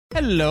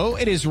Hello,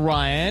 it is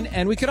Ryan,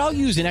 and we could all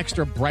use an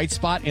extra bright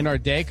spot in our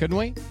day, couldn't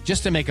we?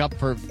 Just to make up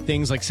for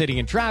things like sitting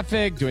in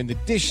traffic, doing the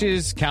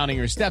dishes, counting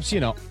your steps,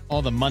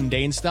 all the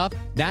mundane stuff.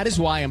 That is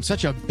why I'm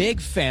such a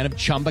big fan of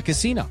Chumba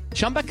Casino.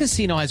 Chumba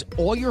Casino has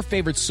all your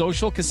favorite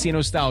social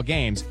casino-style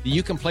games that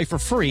you can play for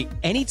free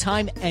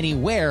anytime,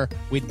 anywhere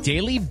with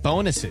daily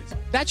bonuses.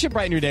 That should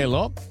brighten your day a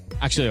little.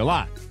 Actually, a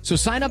lot. So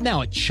sign up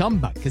now at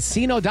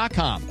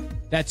ChumbaCasino.com.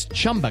 That's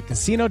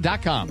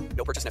ChumbaCasino.com.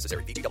 No purchase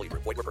necessary. VGW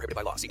Group. Void where prohibited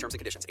by law. See terms and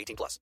conditions.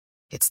 18+.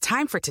 It's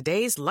time for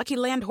today's Lucky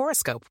Land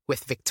horoscope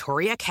with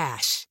Victoria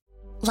Cash.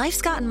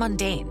 Life's gotten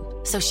mundane,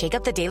 so shake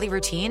up the daily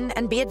routine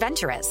and be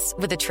adventurous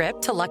with a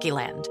trip to Lucky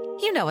Land.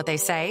 You know what they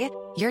say.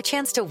 Your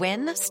chance to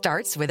win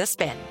starts with a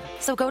spin.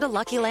 So go to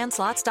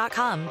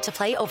LuckyLandSlots.com to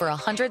play over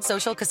 100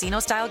 social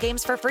casino-style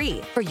games for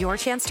free for your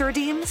chance to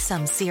redeem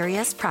some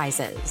serious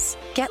prizes.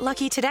 Get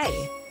lucky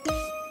today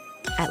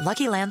at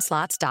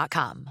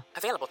LuckyLandSlots.com.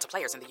 Available to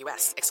players in the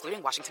U.S.,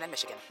 excluding Washington and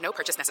Michigan. No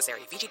purchase necessary.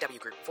 VGW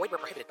Group. Void where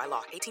prohibited by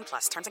law.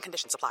 18+. Terms and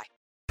conditions apply.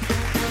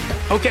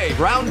 Okay,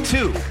 round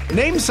two.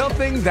 Name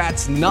something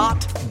that's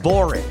not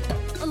boring.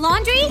 A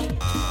laundry?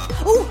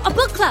 Ooh, a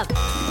book club.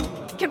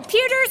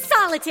 Computer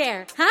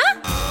solitaire,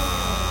 huh?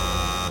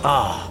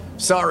 Ah,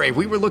 sorry,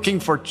 we were looking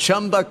for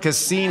Chumba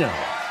Casino.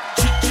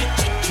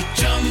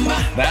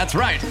 That's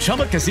right,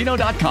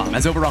 ChumbaCasino.com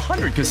has over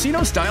 100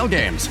 casino-style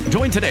games.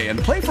 Join today and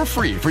play for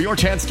free for your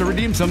chance to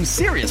redeem some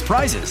serious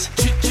prizes.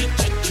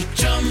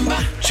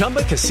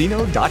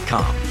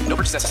 ChumbaCasino.com. No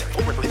purchase necessary.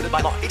 Void where prohibited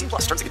by law. 18+.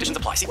 Terms and conditions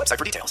apply. See website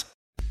for details.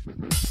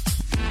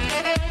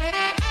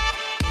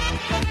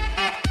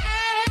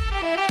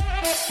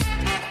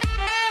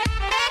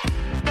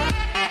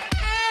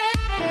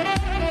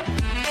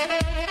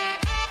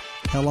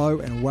 Hello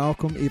and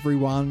welcome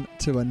everyone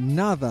to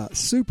another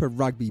Super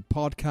Rugby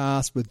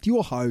podcast with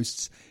your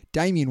hosts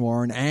Damien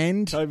Warren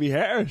and Toby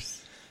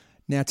Harris.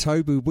 Now,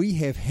 Toby, we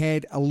have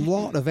had a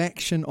lot of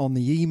action on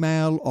the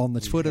email, on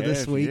the Twitter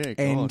this week,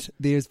 and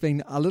there's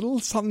been a little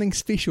something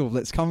special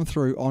that's come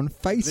through on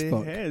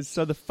Facebook. There has.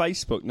 So the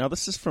Facebook, now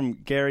this is from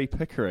Gary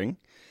Pickering.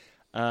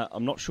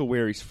 I'm not sure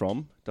where he's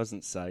from,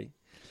 doesn't say.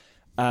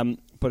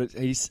 But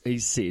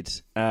he's said,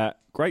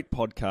 great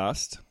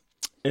podcast.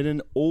 In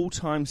an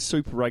all-time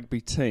Super Rugby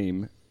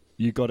team,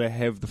 you got to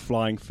have the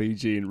Flying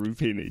Fiji and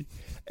Rupini.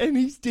 And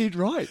he's dead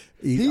right.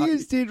 He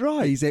is dead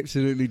right. He's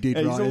absolutely dead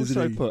and right, he's also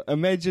isn't he? put,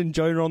 imagine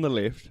Jonah on the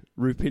left,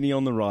 Rupini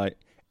on the right,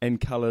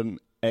 and Cullen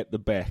at the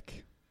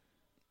back.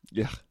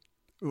 Yeah.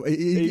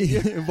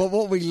 But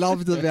what we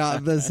loved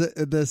about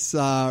this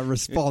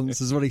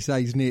response is what he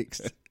says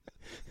next.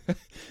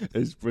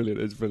 It's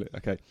brilliant. It's brilliant.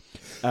 Okay.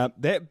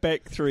 That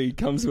back three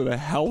comes with a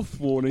health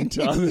warning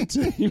to other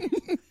teams.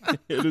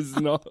 It is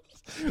not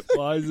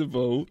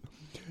advisable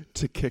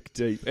to kick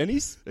deep. And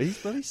he's really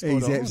spot He's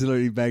on.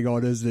 absolutely bang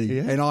on, isn't he?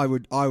 Yeah. And I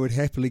would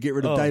happily get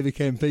rid of David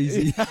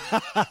Campese.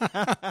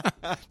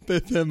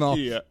 Bit him off.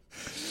 Yeah.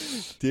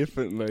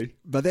 Definitely.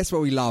 But that's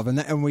what we love,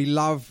 and we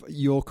love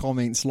your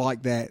comments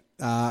like that.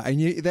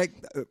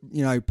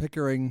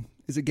 Pickering,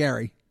 is it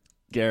Gary?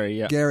 Gary,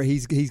 yeah. Gary,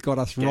 he's got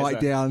us right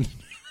down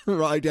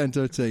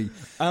to a T.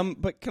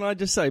 But can I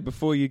just say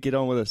before you get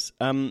on with this,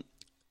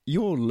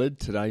 your lid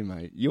today,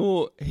 mate,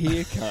 your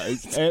haircut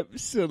is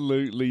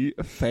absolutely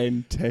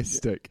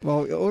fantastic.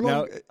 Well,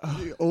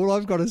 all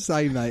I've got to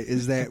say, mate,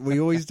 is that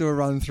we always do a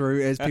run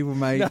through, as people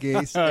may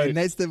guess, and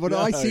that's what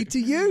I said to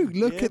you.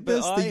 Look at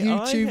this. The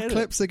YouTube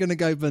clips are going to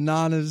go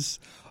bananas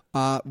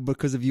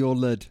because of your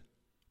lid.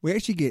 We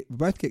actually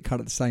both get cut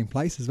at the same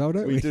place as well,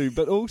 don't we? We do,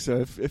 but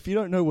also if you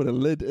don't know what a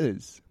lid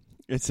is,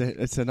 it's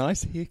a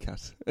nice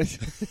haircut.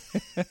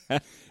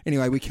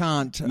 Anyway, we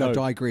can't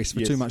digress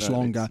for too much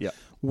longer. Yep.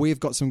 We've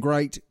got some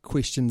great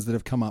questions that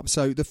have come up.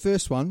 So the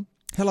first one,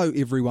 hello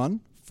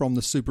everyone from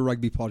the Super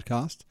Rugby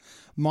podcast.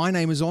 My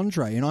name is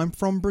Andre and I'm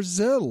from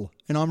Brazil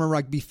and I'm a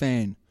rugby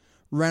fan.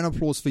 Round of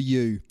applause for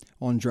you,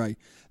 Andre.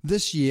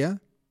 This year,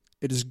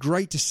 it is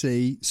great to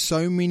see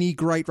so many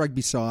great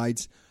rugby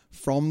sides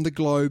from the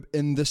globe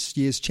in this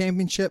year's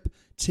championship.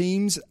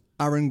 Teams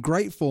are in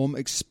great form,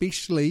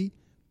 especially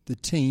the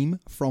team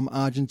from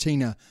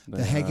Argentina,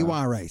 the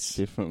Jaguares.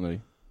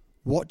 Definitely.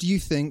 What do you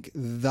think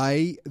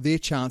their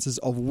chances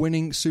of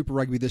winning Super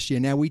Rugby this year?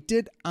 Now, we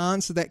did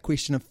answer that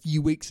question a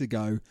few weeks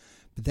ago,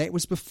 but that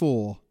was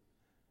before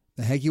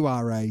the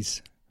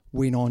Jaguares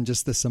went on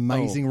just this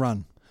amazing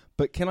run.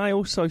 But can I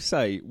also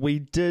say, we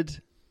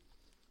did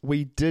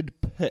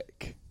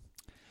pick...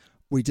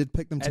 We did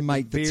pick them to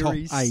make the top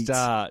 8.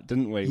 Start,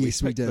 didn't we?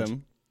 Yes, we did.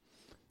 Them.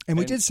 And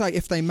we did say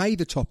if they made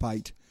the top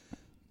 8,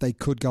 they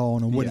could go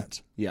on and win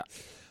it. Yeah.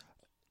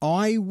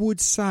 I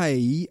would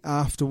say,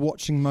 after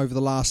watching them over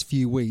the last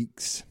few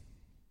weeks,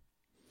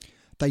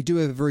 they do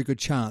have a very good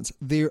chance.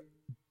 Their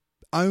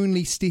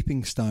only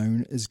stepping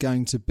stone is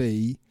going to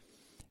be,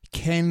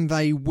 can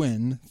they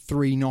win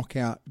 3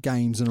 knockout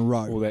games in a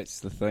row? Well,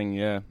 that's the thing,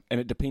 yeah. And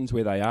it depends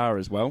where they are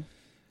as well.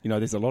 You know,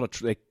 there's a lot of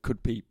there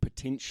could be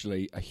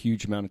potentially a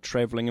huge amount of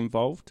travelling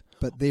involved.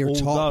 But they're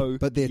top.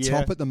 But they're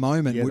top at the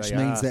moment, which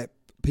means that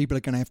people are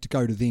going to have to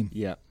go to them.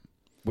 Yeah.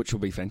 Which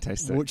would be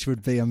fantastic. which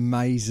would be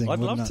amazing. I'd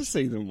wouldn't love it? to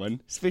see them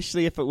win,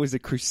 especially if it was a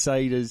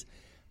Crusaders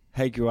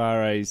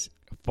Jaguares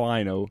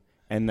final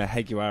and the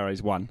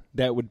Jaguares won.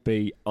 That would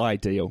be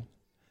ideal.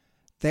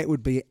 That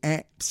would be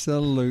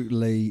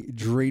absolutely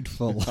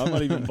dreadful. I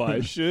might even buy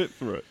a shirt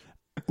for it.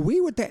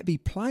 Where would that be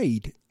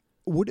played?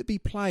 Would it be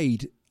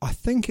played? I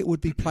think it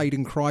would be played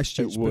in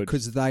Christchurch It would.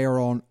 because they are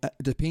on. It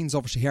depends,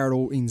 obviously, how it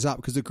all ends up.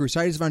 Because the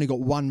Crusaders have only got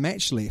one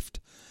match left,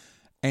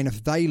 and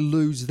if they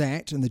lose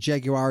that and the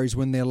Jaguares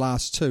win their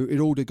last two, it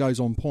all goes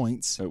on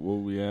points. It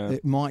will, yeah.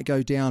 It might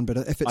go down, but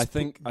if it's, I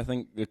think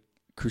the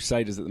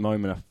Crusaders at the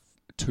moment are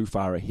too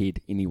far ahead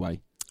anyway.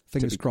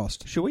 fingers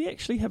crossed. Should we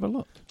actually have a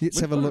look? Let's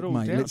We've have a got look, it all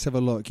mate. down. Let's have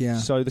a look. Yeah.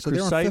 So the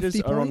they're on Crusaders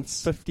 50 are on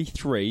points?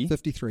 53,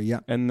 53. Yeah.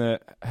 and the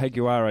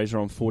Jaguares are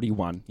on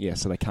 41. Yeah,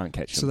 so they can't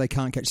catch them. So they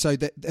can't catch. So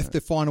that if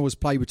the final was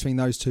played between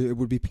those two, it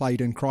would be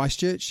played in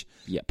Christchurch.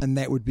 Yep. And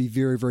that would be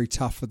very, very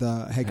tough for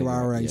the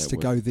Jaguares yeah, to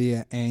it go would.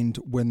 there and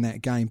win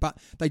that game. But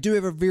they do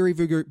have a very,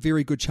 very,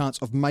 very good chance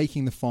of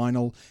making the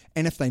final.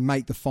 And if they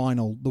make the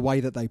final, the way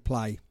that they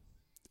play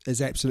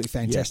is absolutely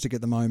fantastic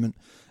at the moment.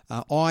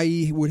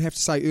 I would have to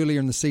say earlier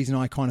in the season,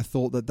 I kind of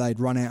thought that they'd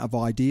run out of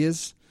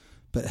ideas,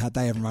 but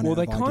they haven't run out of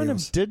ideas. Well, they kind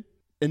of did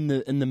in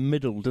the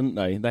middle, didn't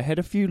they? They had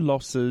a few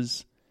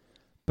losses,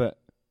 but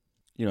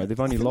they've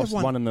only think lost they've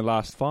won- one in the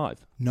last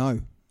 5. No,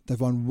 they've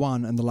won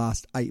one in the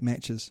last 8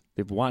 matches.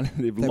 They've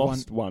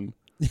lost one.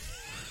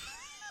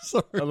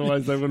 Sorry.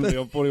 Otherwise, they wouldn't be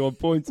on 41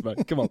 points,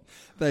 mate. Come on.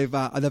 They've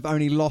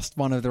only lost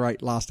one of their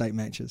last 8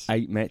 matches.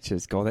 8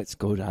 matches. God, that's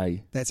good, eh?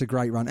 That's a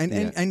great run.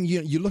 And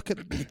you look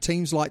at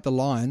teams like the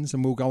Lions,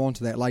 and we'll go on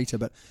to that later,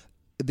 but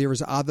there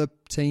is other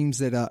teams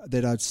that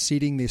are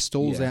setting their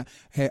stalls out,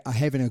 are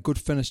having a good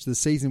finish to the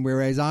season,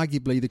 whereas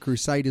arguably the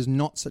Crusaders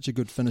not such a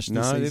good finish to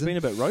the season. No, they've been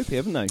a bit ropey,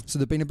 haven't they? So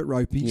they've been a bit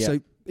ropey. Yeah. So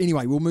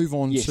anyway, we'll move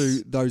on Yes.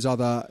 to those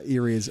other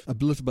areas a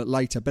little bit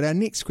later. But our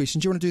next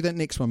question, do you want to do that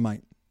next one,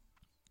 mate?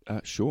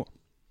 Sure.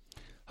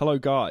 Hello,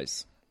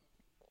 guys.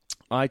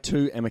 I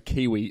too am a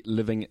Kiwi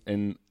living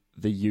in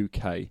the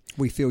UK.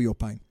 We feel your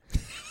pain.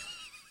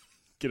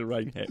 Get a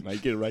rain hat,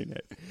 mate. Get a rain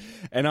hat.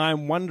 And I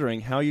am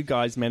wondering how you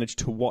guys manage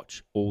to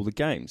watch all the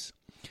games.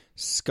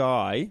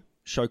 Sky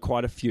show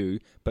quite a few,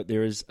 but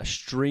there is a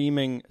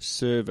streaming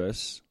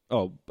service.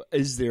 Oh,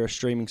 is there a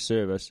streaming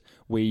service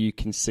where you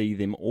can see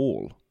them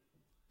all?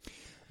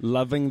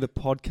 Loving the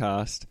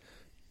podcast.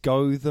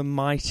 Go the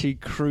mighty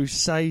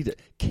Crusader.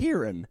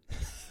 Kieran.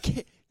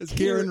 It's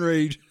Kieran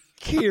Reid.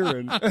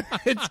 Kieran.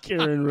 It's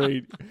Kieran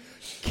Reid.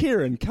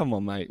 Kieran, come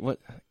on, mate. What?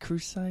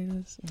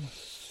 Crusaders?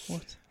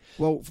 What?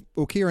 Well,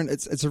 Kieran,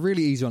 it's a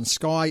really easy one.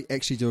 Sky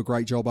actually do a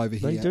great job over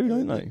here. They do,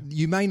 don't they?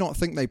 You may not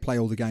think they play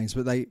all the games,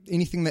 but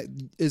anything that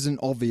isn't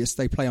obvious,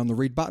 they play on the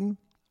red button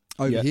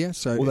over here.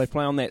 So they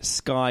play on that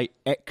Sky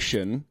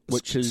Action,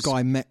 which is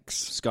Sky Mix.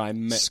 Sky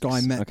Mix.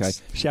 Sky Mix. Okay.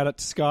 Shout out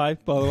to Sky,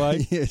 by the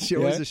way. Yeah,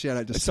 always a shout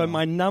out to Sky. So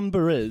my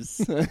number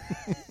is...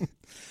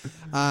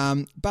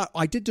 But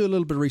I did do a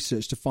little bit of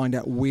research to find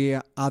out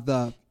where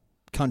other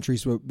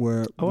countries were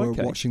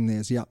okay. watching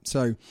theirs. Yeah.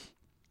 So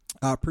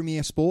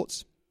Premier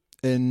Sports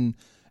in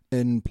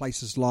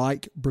places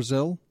like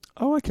Brazil.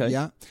 Oh, okay.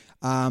 Yeah.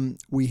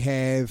 We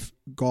have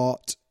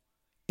got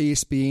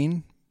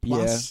ESPN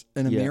Plus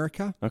in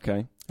America.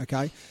 Okay.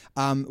 Okay.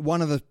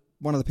 One of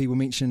the people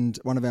mentioned,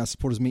 one of our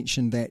supporters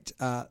mentioned that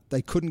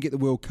they couldn't get the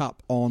World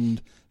Cup on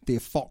their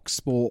Fox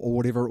Sport or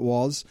whatever it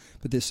was,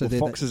 but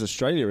Fox is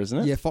Australia, isn't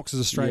it? Yeah, Fox is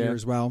Australia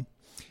as well.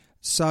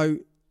 So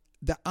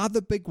the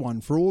other big one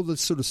for all the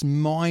sort of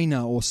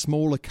minor or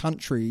smaller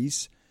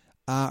countries,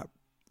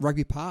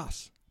 Rugby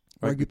Pass.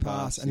 Rugby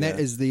Pass, and that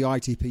is the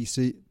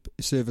ITP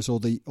service or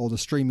the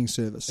streaming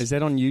service. Is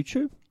that on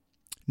YouTube?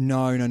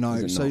 No.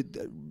 Is So it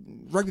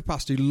Rugby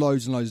Pass do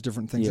loads and loads of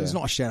different things. Yeah. It's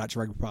not a shout out to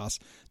Rugby Pass,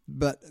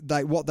 but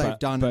they've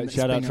done. But and shout it's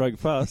out been to Rugby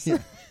Pass. Yeah,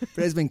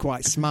 but it's been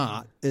quite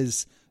smart.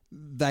 Is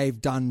they've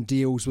done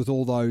deals with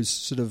all those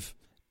sort of,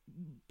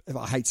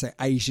 I hate to say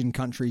Asian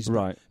countries,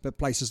 Right. but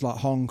places like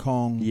Hong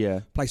Kong,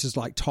 places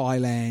like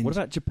Thailand. What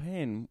about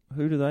Japan?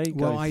 Who do they go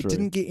through? Well, I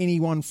didn't get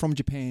anyone from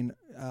Japan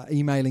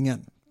emailing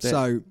in,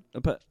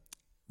 But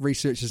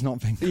research has not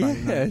been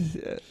great.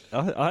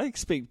 yeah, I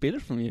expect better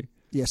from you.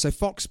 Yeah, so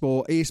Fox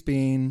Sport,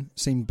 ESPN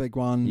seemed a big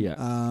one.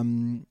 Yeah.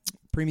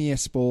 Premier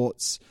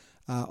Sports.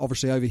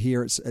 Obviously, over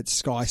here it's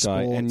Sky Sports.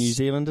 And New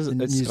Zealand is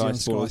and it's New Sky Zealand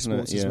Sports, isn't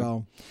it? as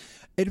well.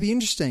 It'd be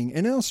interesting.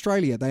 In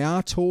Australia, they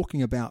are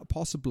talking about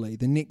possibly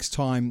the next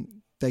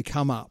time they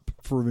come up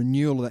for a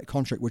renewal of that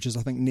contract, which is,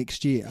 I think,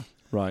 next year,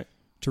 Right.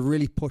 to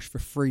really push for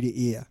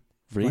free-to-air.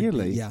 Really?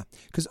 Rugby. Yeah.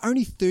 Because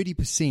only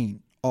 30%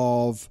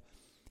 of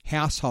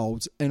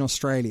households in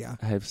Australia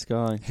Have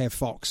Sky. have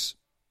Fox.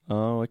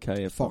 Oh,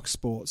 okay. Fox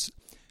Sports.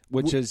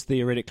 Which is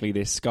theoretically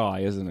their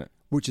Sky, isn't it?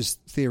 Which is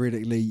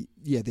theoretically,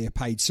 their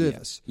paid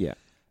service. Yeah.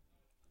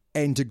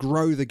 And to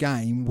grow the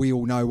game, we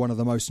all know one of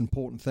the most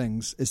important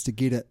things is to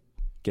get it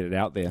Get it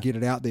out there.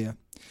 out there.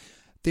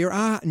 There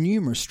are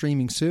numerous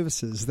streaming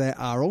services that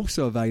are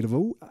also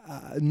available.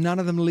 None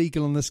of them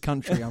legal in this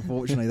country,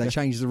 unfortunately. They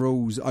changed the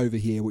rules over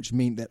here, which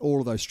meant that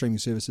all of those streaming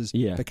services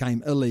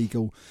became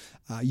illegal.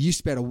 You used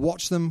to be able to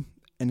watch them,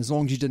 and as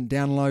long as you didn't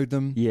download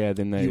them,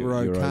 then you were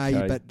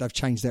okay. But they've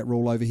changed that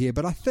rule over here.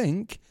 But I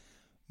think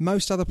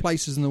most other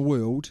places in the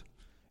world,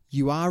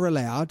 you are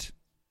allowed,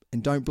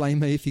 and don't blame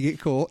me if you get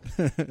caught,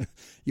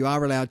 you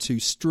are allowed to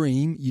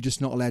stream. You're just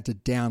not allowed to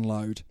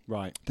download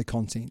the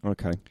content.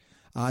 Okay.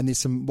 And there's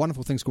some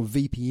wonderful things called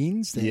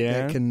VPNs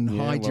that can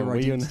hide your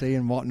identity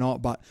and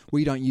whatnot, but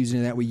we don't use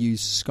any of that. We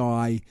use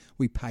Sky.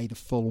 We pay the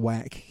full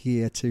whack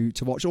here to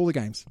watch all the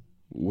games.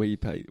 I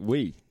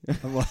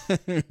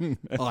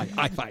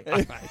pay.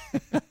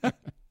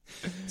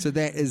 So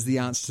that is the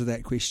answer to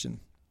that question.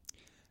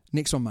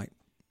 Next one, mate.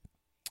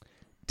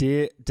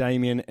 Dear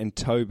Damien and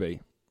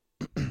Toby,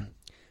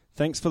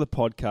 thanks for the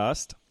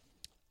podcast.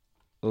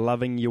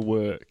 Loving your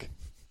work.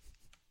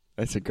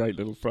 That's a great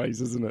little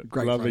phrase, isn't it?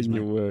 Loving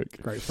your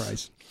work. Great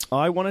phrase.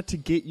 I wanted to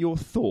get your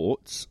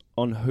thoughts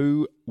on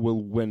who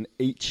will win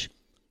each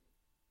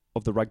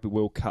of the Rugby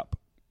World Cup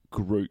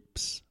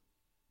groups.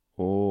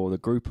 The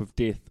group of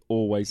death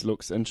always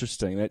looks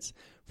interesting. That's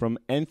from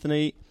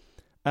Anthony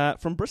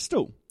from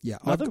Bristol. Yeah,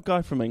 another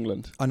guy from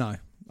England. I know.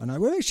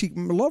 Well, actually,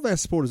 a lot of our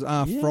supporters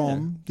are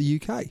from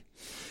the UK.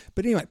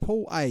 But anyway,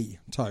 Pool A,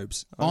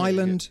 Tobes.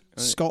 Ireland,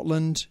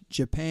 Scotland,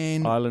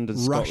 Japan, Ireland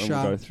and Russia,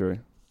 Scotland will go through.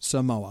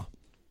 Samoa.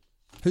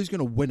 Who's going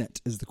to win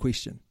it is the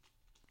question.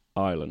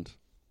 Ireland.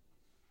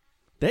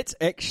 That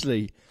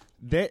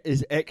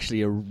is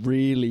actually a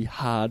really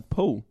hard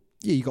pull.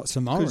 Yeah, you got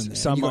Samoa in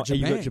there. You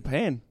got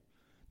Japan.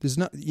 There's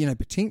no,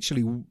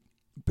 potentially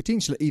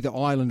either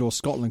Ireland or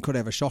Scotland could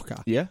have a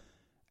shocker. Yeah.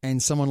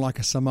 And someone like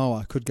a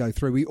Samoa could go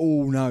through. We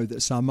all know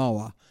that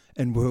Samoa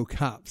in World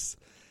Cups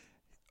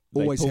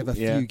always have a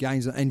few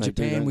games. And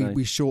Japan,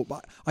 we short.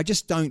 But I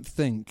just don't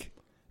think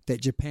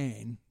that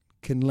Japan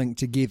can link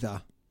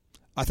together.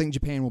 I think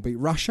Japan will beat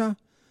Russia.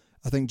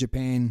 I think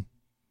Japan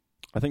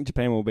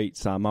will beat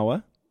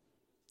Samoa.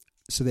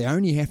 So they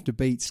only have to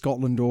beat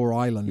Scotland or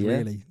Ireland,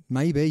 really.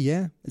 Maybe,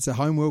 yeah. It's a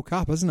home World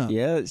Cup, isn't it?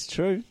 Yeah, it's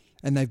true.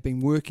 And they've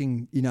been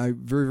working,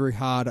 very, very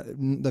hard.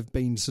 They've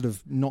been sort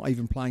of not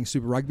even playing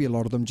Super Rugby, a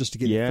lot of them, just to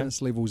get their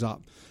fitness levels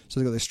up. So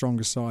they've got their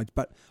strongest side.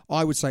 But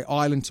I would say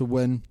Ireland to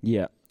win.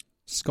 Yeah.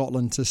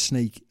 Scotland to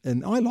sneak.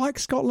 And I like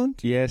Scotland.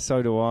 Yeah,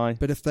 so do I.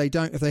 But if they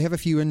have a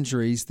few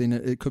injuries, then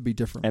it could be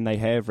different. And they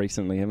have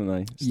recently, haven't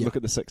they? Look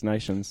at the Six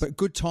Nations. But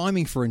good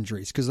timing for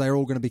injuries, because they're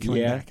all going to be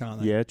coming back,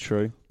 aren't they? Yeah,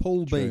 true.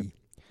 Pool B.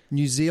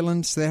 New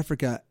Zealand, South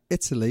Africa,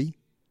 Italy,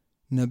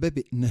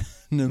 Namibia,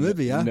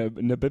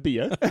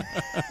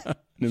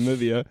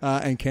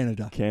 and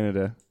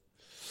Canada.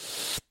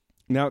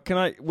 Now,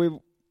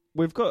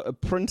 we've got a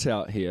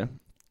printout here,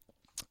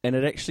 and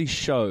it actually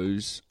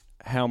shows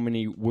how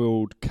many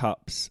World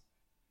Cups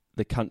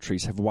the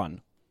countries have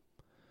won.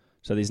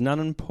 So there's none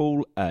in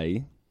Pool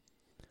A,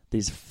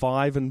 there's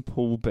 5 in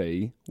Pool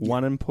B,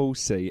 1 in Pool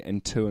C,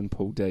 and 2 in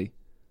Pool D.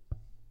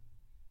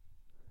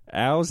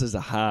 Ours is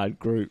a hard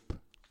group.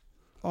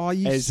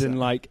 We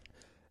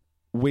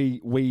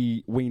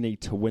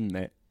need to win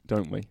that,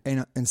 don't we?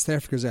 And South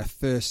Africa's our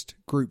first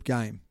group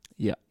game,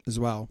 as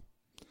well.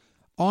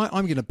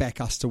 I'm going to back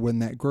us to win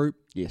that group.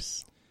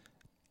 Yes.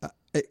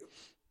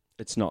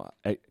 It's not.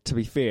 To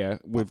be fair,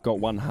 we've got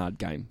one hard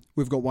game.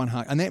 We've got one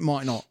hard, and that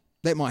might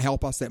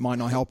help us. That might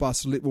not help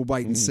us. We'll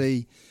wait and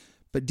see.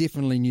 But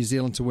definitely New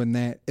Zealand to win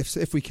that.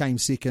 If we came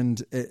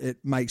second, it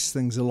makes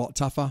things a lot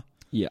tougher.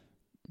 Yeah.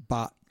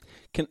 But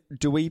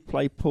do we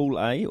play Pool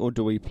A or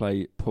do we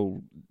play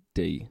Pool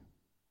D?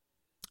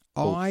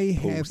 I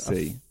have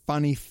a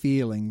funny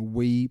feeling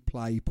we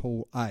play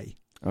Pool A.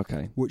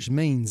 Okay. Which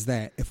means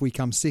that if we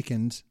come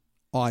second,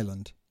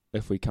 Ireland.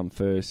 If we come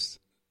first,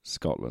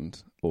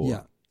 Scotland.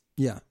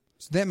 Yeah.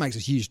 So that makes a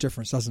huge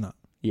difference, doesn't it?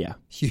 Yeah.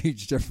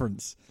 Huge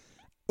difference.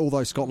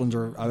 Although Scotland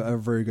are a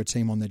very good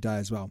team on their day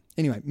as well.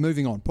 Anyway,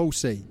 moving on. Pool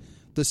C.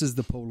 This is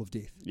the pool of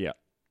death. Yeah.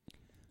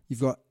 You've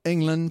got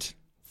England,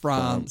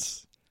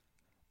 France,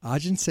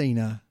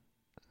 Argentina,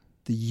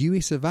 the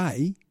US of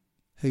A,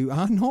 who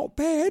are not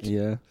bad.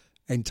 Yeah.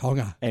 And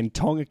Tonga. And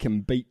Tonga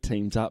can beat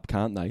teams up,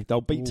 can't they?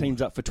 They'll beat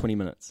teams up for 20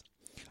 minutes.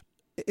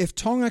 If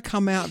Tonga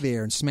come out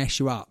there and smash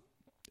you up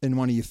in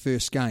one of your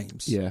first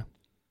games. Yeah.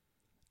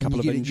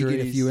 You get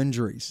a few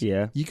injuries.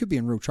 Yeah. You could be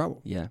in real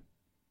trouble. Yeah.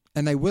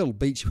 And they will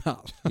beat you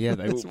up. Yeah,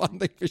 they will. That's one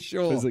thing for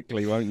sure.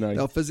 Physically, won't they?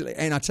 They'll physically.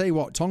 And I tell you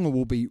what,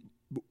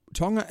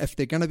 Tonga, if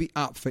they're going to be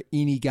up for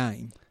any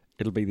game,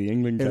 it'll be the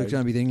England game. It's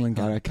going to be the England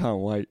game. I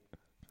can't wait.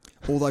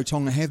 Although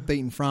Tonga have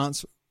beaten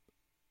France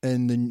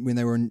when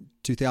they were in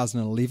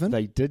 2011.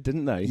 They did,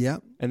 didn't they? Yeah.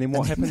 And then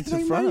what happened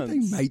to France? They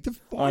made the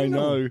final. I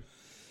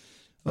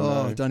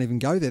know. Don't even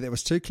go there. That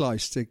was too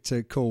close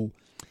to call.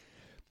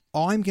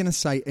 I'm going to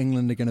say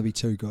England are going to be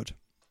too good.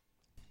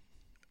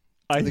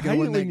 I hate it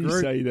when you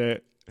say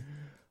that.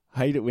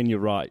 Hate it when you're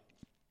right.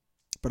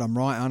 But I'm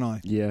right, aren't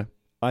I? Yeah.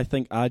 I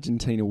think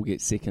Argentina will get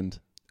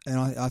second. And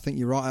I think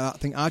you're right. I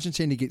think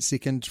Argentina gets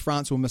second.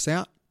 France will miss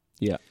out.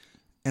 Yeah.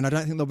 and I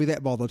don't think they'll be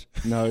that bothered.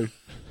 No.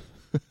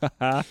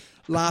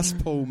 Last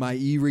pool, mate.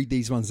 You read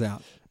these ones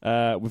out.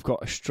 We've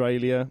got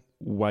Australia,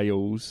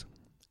 Wales,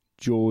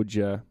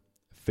 Georgia,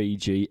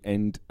 Fiji,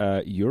 and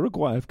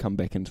Uruguay have come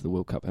back into the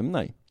World Cup, haven't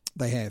they?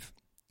 They have.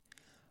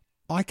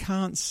 I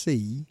can't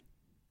see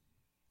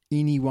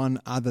anyone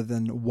other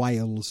than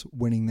Wales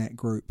winning that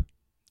group.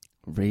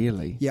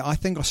 Really? Yeah, I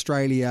think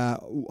Australia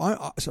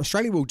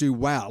will do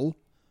well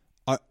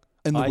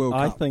in the World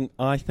Cup.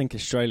 I think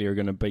Australia are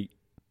going to beat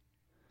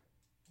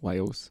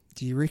Wales.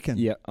 Do you reckon?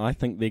 Yeah, I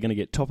think they're going to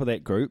get top of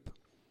that group,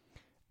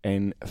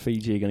 and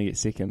Fiji are going to get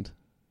second.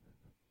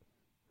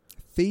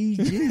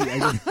 Fiji?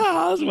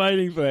 I was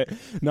waiting for that.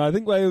 No, I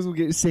think Wales will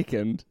get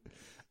second,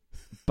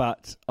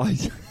 but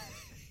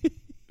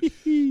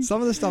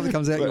some of the stuff that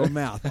comes out of your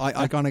mouth,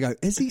 I kind of go,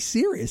 is he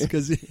serious?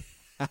 Because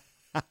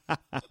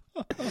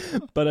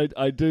but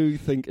I do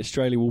think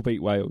Australia will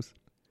beat Wales.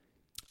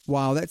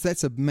 Wow,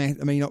 that's a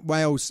I mean,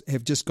 Wales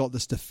have just got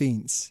this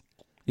defence.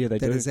 Yeah, they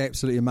do. That is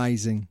absolutely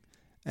amazing.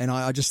 And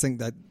I just think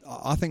that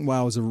I think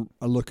Wales are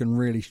looking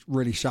really,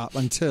 really sharp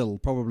until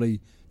probably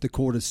the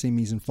quarters,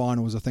 semis, and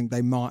finals. I think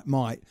they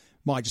might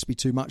just be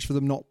too much for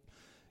them,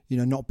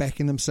 not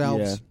backing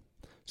themselves.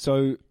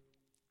 Yeah.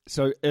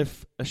 So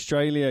if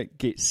Australia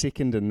gets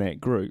second in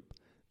that group,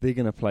 they're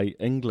going to play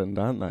England,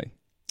 aren't they?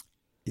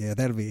 Yeah,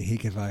 that'll be a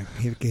heck of a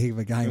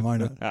game,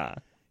 won't it?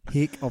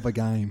 Heck of a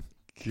game.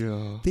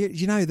 God.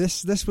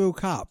 This World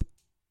Cup,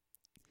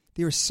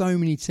 there are so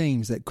many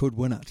teams that could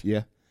win it.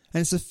 Yeah.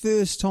 And it's the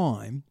first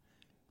time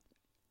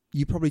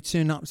you probably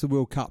turn up to the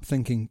World Cup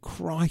thinking,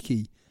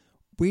 crikey,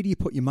 where do you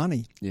put your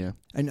money? Yeah.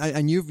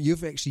 And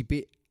you've actually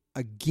bet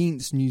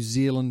against New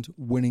Zealand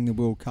winning the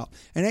World Cup.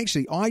 And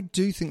actually, I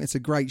do think that's a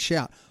great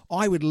shout.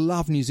 I would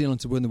love New Zealand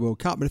to win the World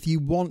Cup, but if you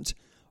want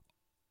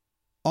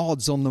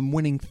odds on them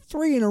winning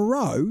three in a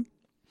row,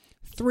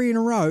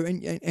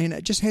 and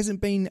it just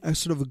hasn't been a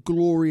sort of a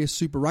glorious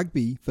Super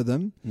Rugby for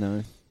them.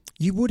 No.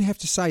 You would have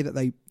to say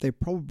that they're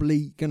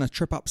probably going to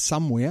trip up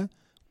somewhere,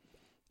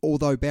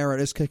 although Barrett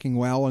is kicking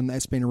well, and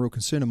that's been a real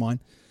concern of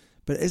mine.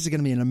 But it is going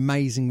to be an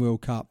amazing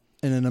World Cup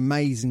in an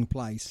amazing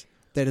place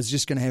that is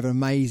just going to have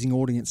amazing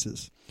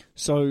audiences.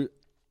 So,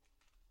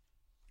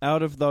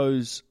 out of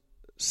those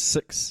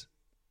 8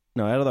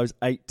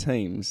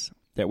 teams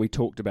that we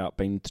talked about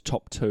being the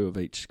top 2 of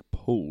each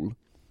pool,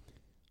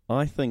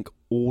 I think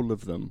all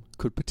of them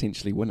could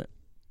potentially win it.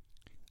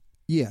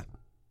 Yeah.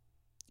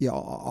 Yeah,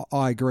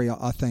 I agree.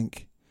 I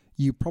think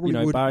you probably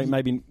would.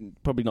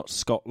 Probably not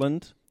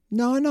Scotland.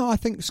 No, I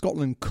think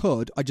Scotland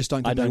could. I just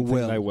don't think they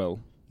will. Think they will.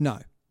 No.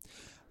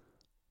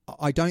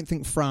 I don't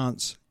think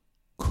France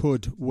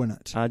could win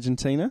it.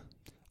 Argentina?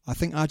 I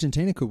think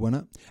Argentina could win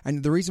it.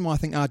 And the reason why I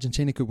think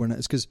Argentina could win it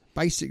is because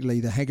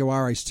basically the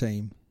Jaguares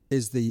team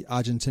is the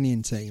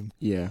Argentinian team.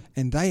 Yeah.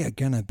 And they are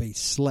going to be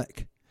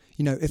slick.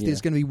 If there's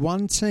going to be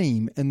one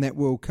team in that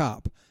World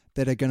Cup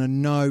that are going to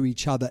know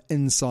each other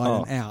inside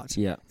and out,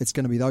 it's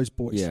going to be those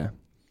boys. Yeah.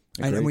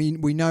 And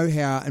we know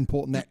how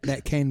important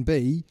that can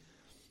be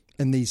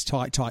in these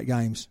tight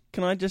games.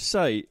 Can I just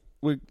say,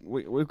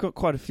 we've got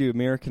quite a few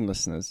American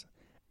listeners,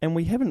 and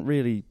we haven't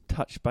really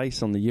touched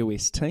base on the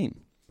US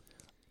team.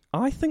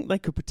 I think they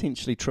could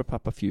potentially trip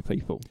up a few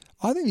people.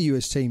 I think the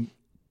US team,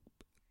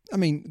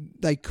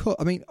 they could.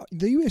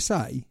 The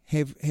USA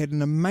have had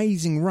an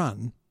amazing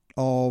run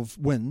of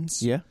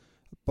wins. Yeah.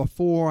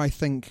 Before, I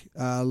think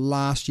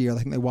last year, I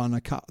think they won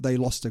they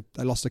lost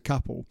a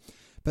couple,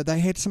 but they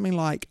had something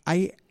like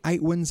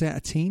eight wins out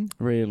of 10.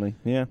 Really?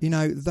 Yeah.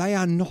 They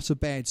are not a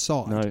bad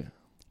side. No.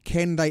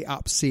 Can they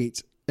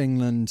upset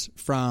England,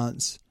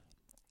 France,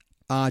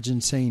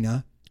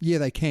 Argentina? Yeah,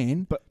 they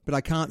can. But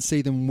I can't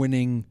see them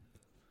winning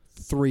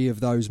 3 of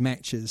those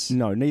matches.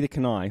 No, neither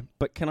can I.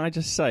 But can I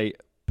just say,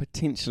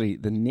 potentially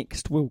the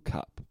next World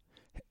Cup,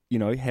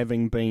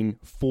 having been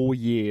 4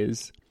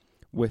 years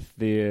with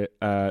their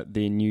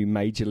new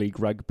Major League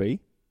Rugby.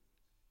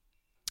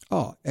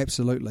 Oh,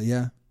 absolutely,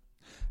 yeah.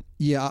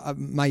 Yeah,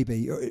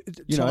 maybe.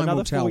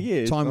 Another 4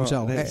 years. Time will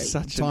tell. That's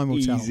such an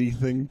easy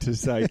thing to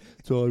say.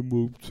 Time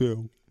will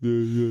tell.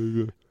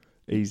 Yeah.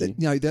 Easy.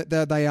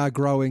 They are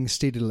growing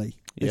steadily.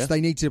 Yeah. They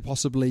need to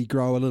possibly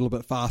grow a little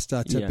bit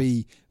faster to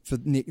be,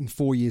 in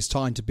 4 years'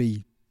 time, to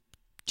be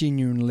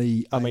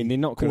genuinely they're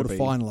not going to be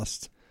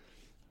quarter-finalist.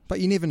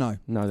 But you never know.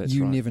 No, that's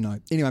You right. never know.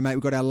 Anyway, mate,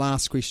 we've got our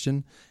last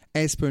question.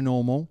 As per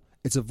normal,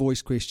 it's a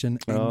voice question,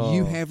 and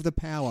you have the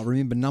power.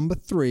 Remember, number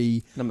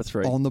three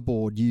on the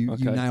board. You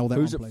nail that.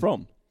 Who's one, it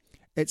from?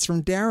 It's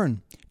from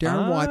Darren.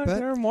 Darren Weiper.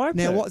 Darren Weiper.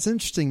 Now, what's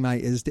interesting,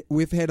 mate, is that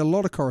we've had a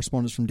lot of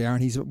correspondence from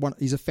Darren. He's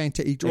a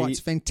fantastic. He writes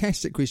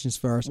fantastic questions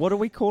for us. What do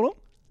we call him?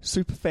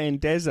 Superfan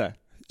Dazza.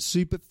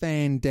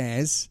 Superfan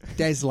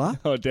Dazzler.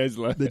 Oh,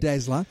 Dazzler. The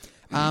Dazzler.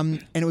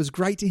 And it was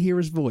great to hear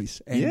his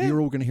voice. And you're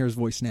all going to hear his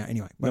voice now.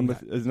 Anyway, number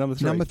 3.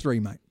 Number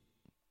 3, mate.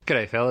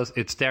 G'day, fellas.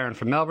 It's Darren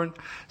from Melbourne.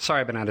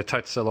 Sorry I've been out of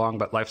touch so long,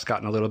 but life's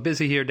gotten a little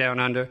busy here down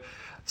under.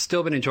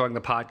 Still been enjoying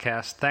the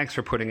podcast. Thanks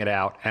for putting it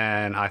out.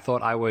 And I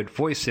thought I would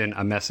voice in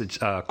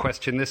a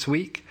question this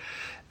week.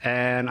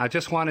 And I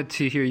just wanted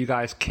to hear you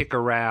guys kick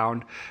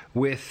around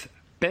with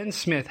Ben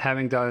Smith,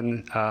 having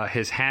done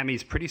his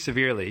hammies pretty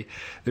severely,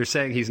 they're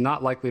saying he's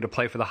not likely to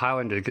play for the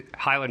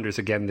Highlanders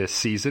again this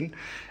season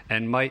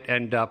and might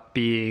end up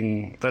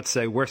being, let's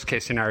say, worst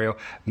case scenario,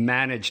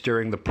 managed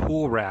during the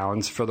pool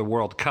rounds for the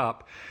World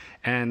Cup.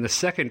 And the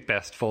second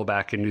best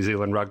fullback in New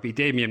Zealand rugby,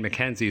 Damian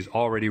McKenzie, is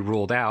already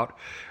ruled out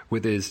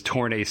with his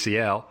torn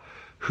ACL.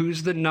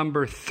 Who's the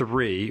number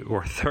 3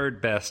 or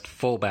third best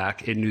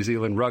fullback in New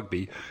Zealand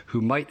rugby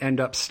who might end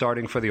up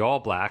starting for the All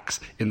Blacks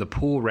in the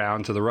pool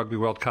rounds of the Rugby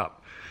World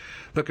Cup?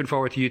 Looking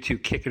forward to you two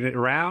kicking it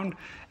around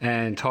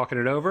and talking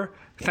it over.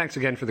 Thanks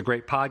again for the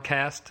great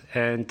podcast,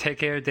 and take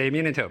care,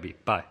 Damien and Toby.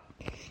 Bye.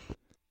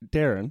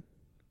 Darren,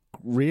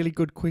 really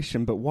good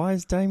question, but why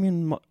is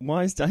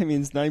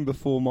Damien's name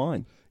before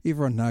mine?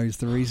 Everyone knows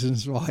the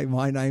reasons why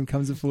my name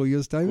comes before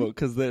yours, Toby. Well,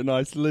 because that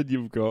nice lid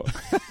you've got.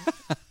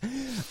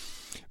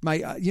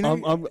 Mate, you know,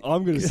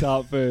 I'm going to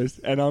start first,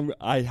 and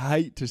I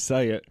hate to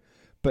say it,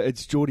 but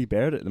it's Jordie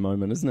Barrett at the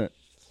moment, isn't it?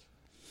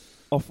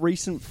 Off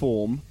recent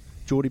form,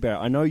 Jordie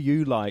Barrett. I know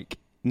you like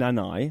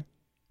Nanai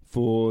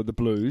for the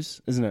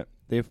Blues, isn't it?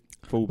 They're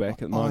fullback at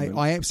the moment.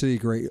 I absolutely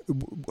agree.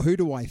 Who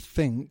do I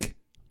think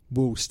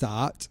will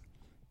start?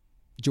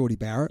 Jordie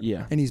Barrett.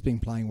 Yeah. And he's been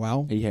playing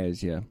well. He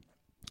has, yeah.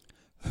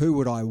 Who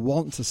would I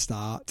want to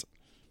start?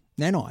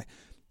 Nanai.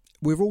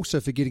 We're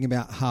also forgetting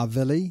about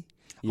Havili.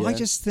 Yeah. I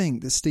just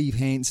think that Steve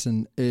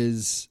Hansen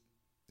he's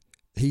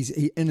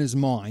in his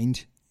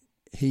mind,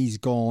 he's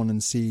gone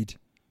and said,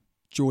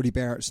 Jordie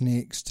Barrett's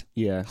next.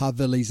 Yeah.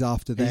 Havili's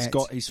after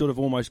that. He's sort of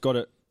almost got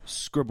it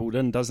scribbled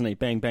in, doesn't he?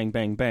 Bang, bang,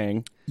 bang,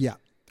 bang. Yeah.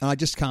 And I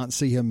just can't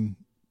see him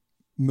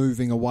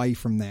moving away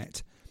from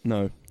that.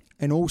 No.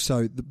 And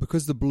also,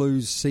 because the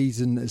Blues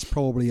season is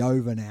probably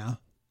over now,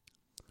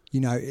 you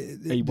know,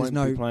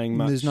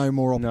 there's no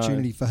more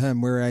opportunity for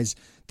him, whereas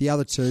the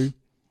other two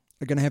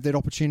are going to have that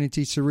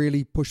opportunity to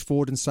really push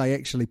forward and say,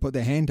 actually, put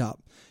their hand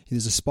up.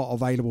 There's a spot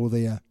available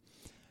there.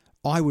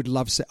 I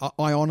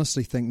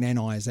honestly think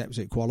Nanai is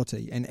absolute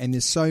quality. And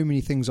there's so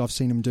many things I've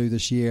seen him do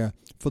this year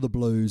for the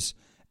Blues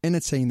in a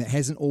team that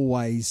hasn't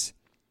always,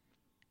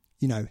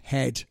 you know,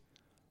 had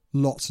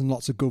lots and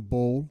lots of good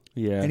ball.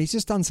 Yeah. And he's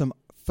just done some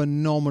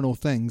phenomenal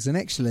things. And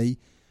actually,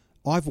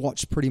 I've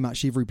watched pretty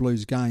much every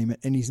Blues game,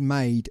 and he's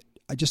made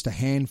just a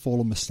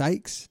handful of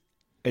mistakes.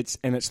 It's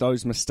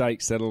those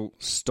mistakes that'll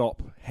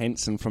stop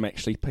Hansen from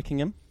actually picking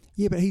him.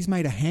 Yeah, but he's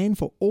made a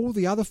handful. All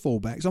the other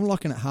fullbacks, I'm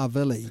looking at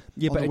Havili.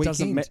 Yeah, but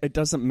it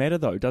doesn't matter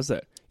though, does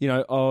it? You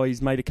know,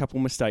 he's made a couple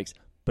mistakes,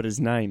 but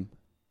his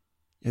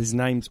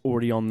name's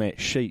already on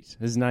that sheet.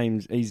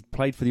 He's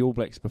played for the All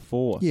Blacks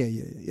before.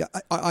 Yeah.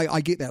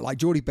 I get that. Like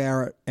Jordie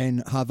Barrett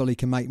and Havili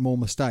can make more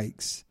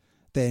mistakes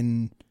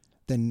than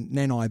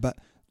Nanai, but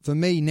for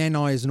me,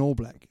 Nanai is an All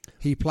Black.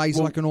 He plays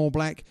like an All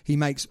Black. He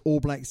makes All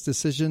Blacks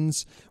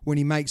decisions. When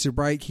he makes a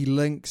break, he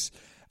links.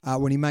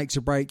 When he makes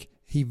a break,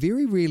 he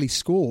very rarely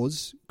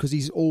scores because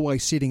he's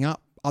always setting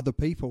up other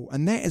people.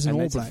 And that is an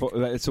All Black.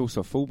 It's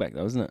also a fullback,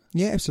 though, isn't it?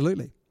 Yeah,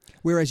 absolutely.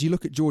 Whereas you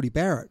look at Jordie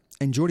Barrett,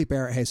 and Jordie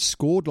Barrett has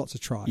scored lots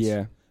of tries.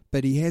 Yeah.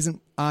 But he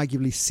hasn't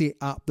arguably set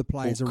up the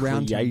players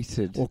around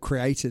him. Or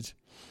created.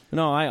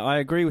 No, I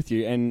agree with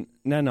you. And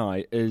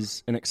Nanai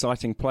is an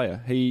exciting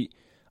player.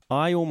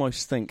 I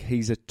almost think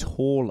he's a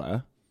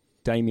taller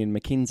Damian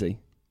McKenzie.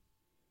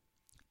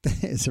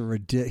 That is a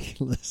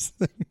ridiculous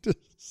thing to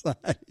say.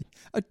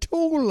 A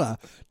taller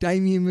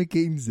Damian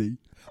McKenzie.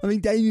 I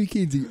mean, Damian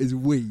McKenzie is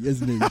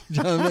isn't he? Do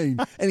you know what I mean?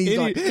 And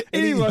he's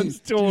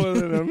anyone's taller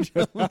than him. You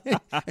know what I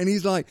mean? And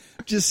he's like,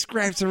 just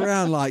scraps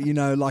around like, you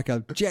know, like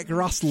a Jack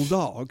Russell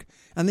dog.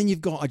 And then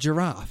you've got a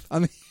giraffe. I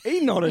mean,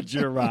 he's not a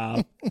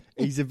giraffe.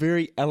 He's a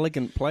very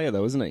elegant player,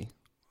 though, isn't he?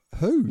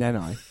 Who?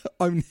 Nanai.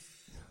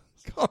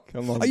 God,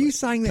 come on. Are you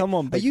saying that? Come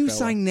on, are you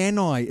saying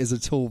Nanai is a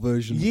tall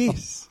version?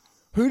 Yes.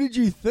 Who did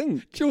you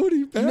think?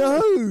 Jordie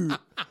Barrett. No.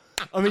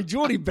 I mean,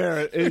 Jordie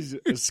Barrett is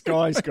a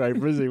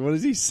skyscraper, isn't he? What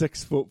is he,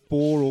 6'4"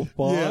 or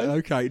 5? Yeah,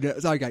 okay.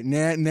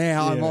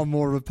 Now I'm on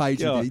more of a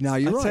page with you. No,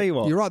 you're right. Tell you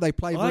what, you're right. They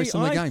play very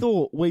similar game. I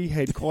thought we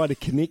had quite a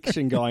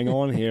connection going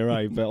on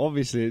here, but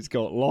obviously it's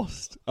got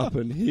lost up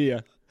in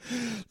here.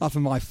 Up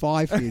in my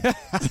 5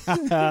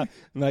 head.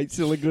 Mate,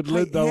 still a good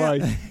lid though,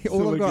 eh?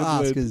 All I've got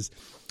to ask is,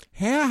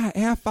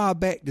 how far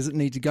back does it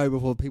need to go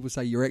before people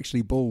say you're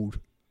actually bald?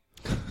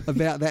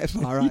 About that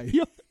far, eh?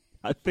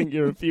 I think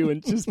you're a few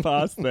inches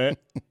past that.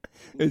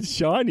 It's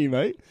shiny,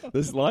 mate.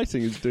 This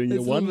lighting is doing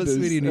you wonders. It's a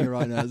little bit sweaty in here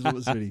right now. It's a little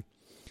bit sweaty.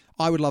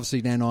 I would love to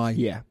see Nanai.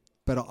 Yeah.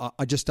 But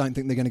I just don't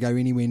think they're going to go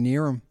anywhere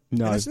near him.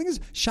 No. And the thing is,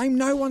 shame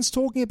no one's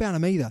talking about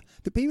him either.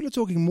 The people are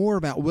talking more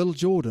about Will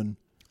Jordan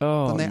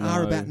than they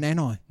are about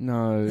Nanai.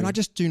 No. And I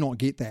just do not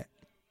get that.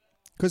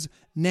 Because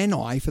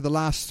Nanai, for the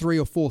last 3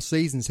 or 4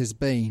 seasons, has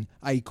been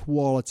a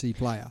quality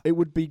player. It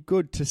would be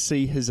good to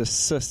see his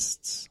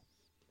assists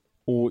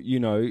or, you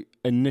know,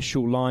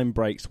 initial line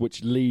breaks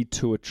which lead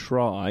to a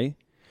try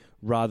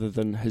rather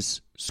than his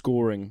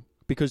scoring.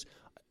 Because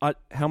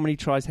how many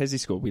tries has he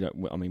scored? We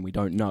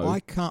don't know. I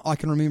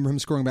can remember him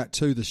scoring about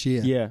 2 this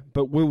year. Yeah,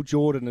 but Will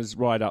Jordan is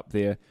right up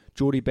there.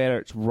 Jordie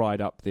Barrett's right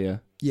up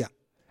there. Yeah.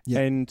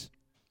 And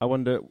I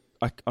wonder,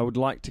 I would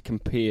like to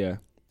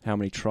compare how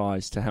many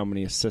tries to how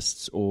many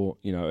assists or,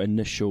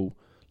 initial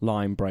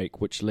line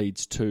break, which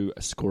leads to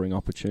a scoring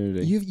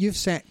opportunity. You've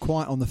sat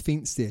quite on the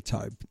fence there,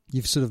 Tobe.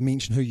 You've sort of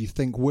mentioned who you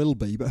think will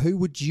be, but who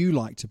would you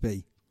like to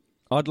be?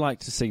 I'd like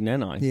to see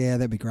Nanai. Yeah,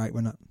 that'd be great,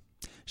 wouldn't it?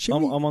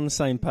 I'm on the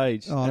same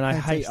page, and I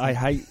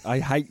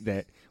fantastic. hate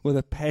that with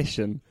a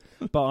passion.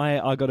 But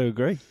I got to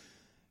agree.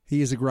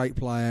 He is a great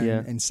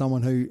player and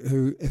someone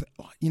who if,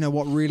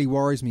 what really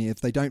worries me,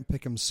 if they don't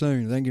pick him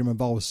soon, they don't get him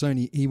involved soon,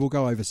 he will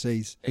go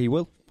overseas. He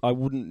will. I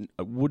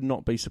would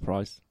not be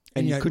surprised.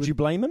 And could you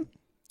blame him?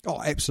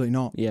 Oh, absolutely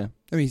not. Yeah.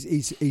 I mean,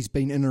 he's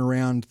been in and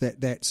around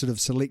that sort of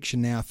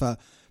selection now for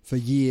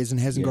years and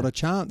hasn't got a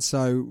chance.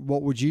 So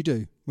what would you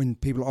do when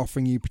people are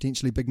offering you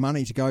potentially big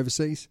money to go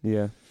overseas?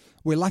 Yeah.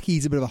 We're lucky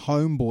he's a bit of a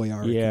homeboy, I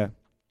reckon. Yeah.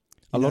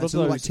 A lot of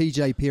those, like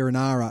TJ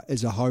Perenara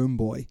is a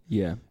homeboy.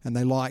 Yeah. And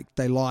they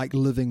like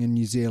living in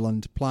New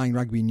Zealand, playing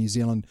rugby in New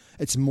Zealand.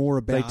 It's more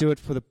about they do it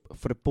for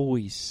the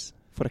boys,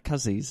 for the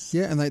cousins.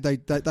 Yeah, and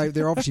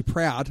they're obviously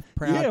proud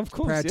yeah, of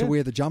course, proud to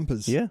wear the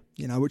jumpers. Yeah.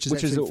 Which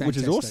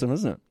is awesome,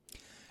 isn't it?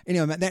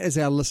 Anyway, Matt, that is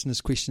our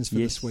listeners' questions for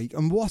this week.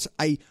 And what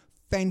a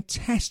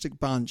fantastic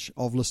bunch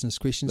of listeners'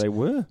 questions. They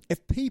were.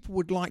 If people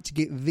would like to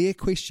get their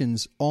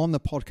questions on the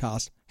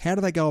podcast, how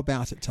do they go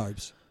about it,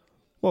 Tobes?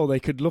 Well,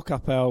 they could look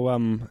up our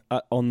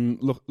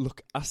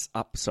look us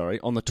up. Sorry,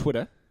 on the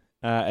Twitter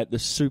at the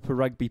Super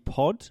Rugby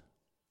Pod.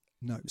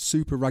 No,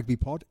 Super Rugby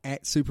Pod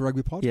at Super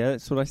Rugby Pod. Yeah,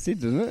 that's what I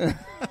said, didn't it?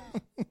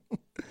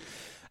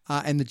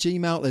 And the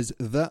Gmail is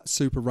the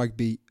Super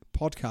Rugby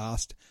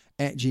Podcast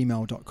at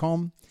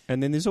gmail.com.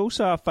 And then there's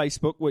also our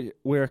Facebook,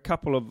 where a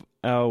couple of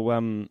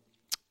our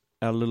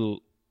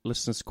little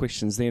listeners'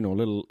 questions then, or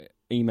little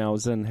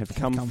emails in, have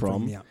come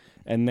from. Yeah.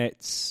 And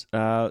that's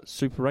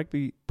Super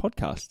Rugby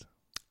Podcast.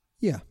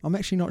 Yeah, I'm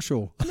actually not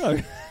sure. No,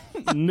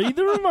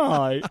 neither am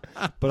I.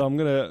 But I'm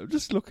going to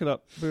just look it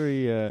up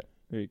very,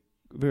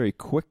 very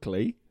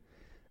quickly,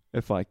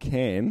 if I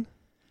can.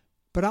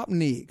 But up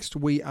next,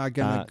 we are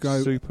going to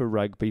go... Super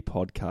Rugby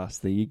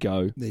Podcast. There you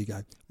go. There you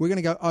go. We're going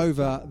to go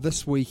over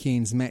this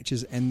weekend's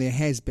matches, and there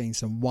has been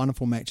some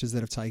wonderful matches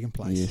that have taken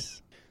place.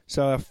 Yes.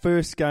 So our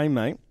first game,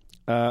 mate,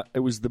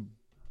 it was the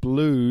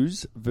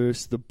Blues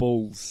versus the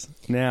Bulls.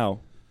 Now,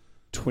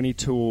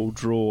 22-all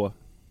draw.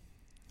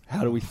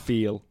 How do we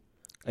feel?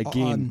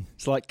 Again,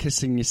 it's like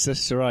kissing your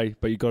sister,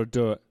 but you got to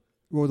do it.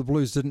 Well, the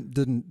Blues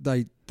didn't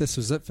they? This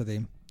was it for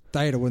them.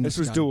 They had to win this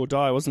was game. Do or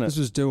die, wasn't it? This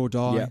was do or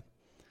die. Yeah.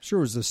 Sure,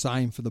 it was the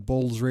same for the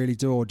Bulls, really,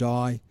 do or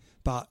die.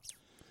 But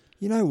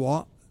you know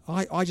what?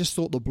 I just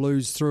thought the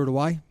Blues threw it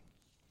away.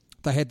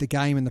 They had the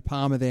game in the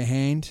palm of their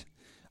hand.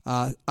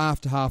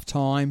 After half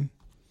time,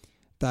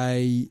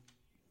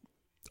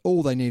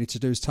 all they needed to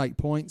do was take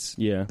points.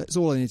 Yeah, that's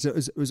all they needed to do.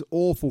 It was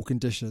awful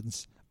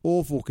conditions,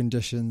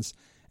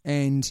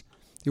 and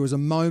there was a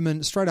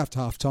moment straight after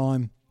half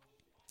time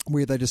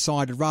where they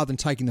decided, rather than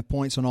taking the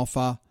points on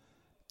offer,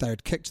 they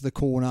would kick to the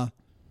corner.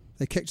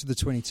 They kicked to the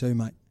 22,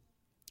 mate.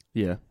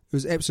 Yeah. It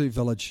was absolute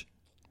village.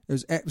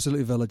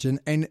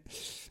 And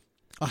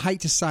I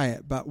hate to say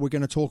it, but we're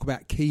going to talk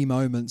about key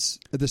moments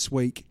this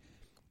week.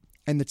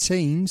 And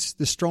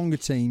the stronger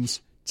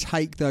teams,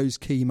 take those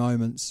key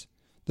moments.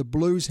 The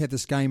Blues had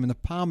this game in the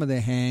palm of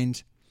their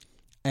hand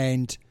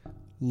and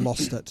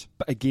lost it.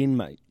 But again,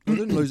 mate. They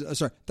didn't lose it.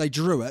 Sorry, they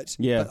drew it.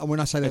 Yeah. But when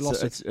I say they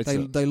lost it,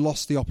 they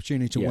lost the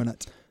opportunity to win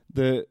it.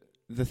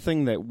 The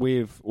thing that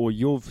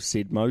you've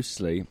said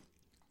mostly,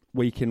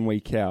 week in,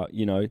 week out,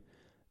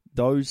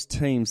 those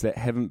teams that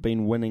haven't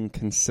been winning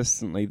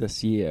consistently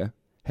this year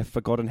have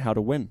forgotten how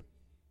to win.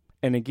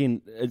 And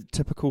again,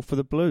 typical for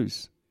the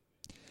Blues.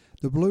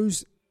 The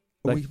Blues,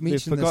 we've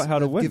mentioned forgot how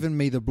to win. Given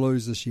me the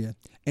Blues this year.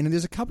 And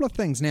there's a couple of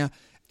things. Now,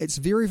 it's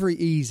very, very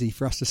easy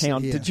for us to sit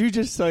here. Did you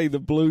just say the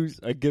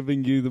Blues are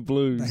giving you the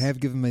Blues? They have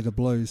given me the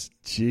Blues.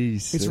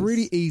 Jesus. It's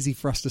really easy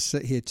for us to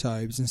sit here,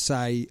 Tobes, and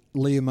say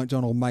Liam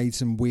McDonald made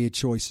some weird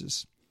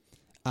choices.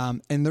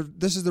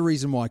 This is the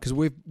reason why, because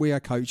we are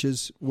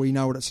coaches. We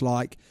know what it's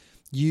like.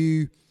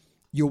 You're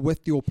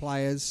with your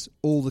players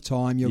all the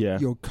time.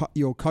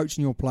 You're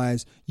coaching your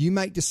players. You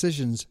make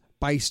decisions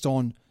based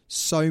on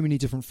so many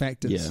different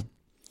factors. Yeah.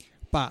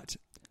 But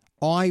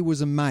I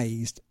was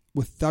amazed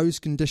with those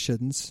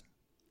conditions.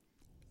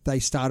 They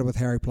started with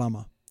Harry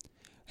Plummer.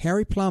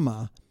 Harry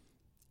Plummer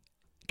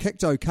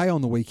kicked okay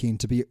on the weekend,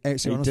 to be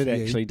actually honest with you. He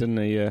did actually, didn't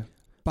he? Yeah.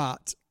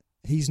 But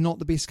he's not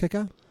the best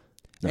kicker.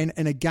 No. And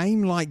in a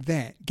game like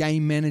that,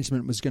 game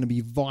management was going to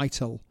be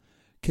vital.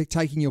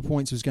 Taking your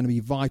points was going to be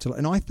vital.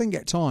 And I think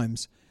at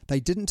times they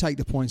didn't take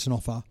the points on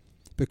offer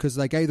because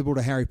they gave the ball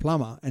to Harry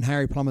Plummer. And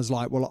Harry Plummer's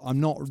like, well, I'm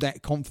not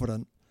that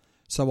confident,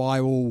 so I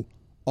will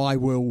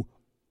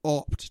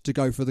opt to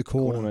go for the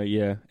corner.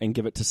 Yeah, and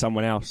give it to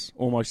someone else,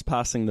 almost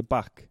passing the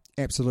buck.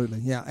 Absolutely,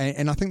 yeah.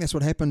 And I think that's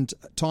what happened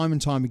time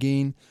and time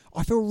again.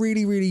 I feel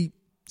really, really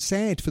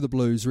sad for the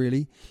Blues,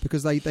 really,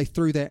 because they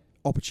threw that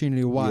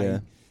opportunity away. Yeah.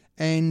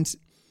 And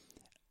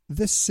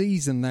this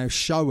season they've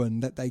shown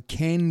that they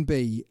can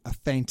be a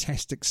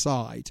fantastic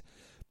side,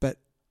 but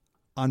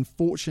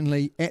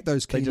unfortunately at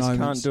those key moments... They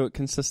just can't do it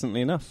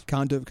consistently enough.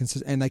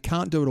 And they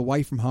can't do it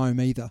away from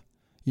home either.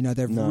 You know,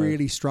 they've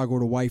really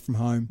struggled away from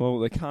home. Well,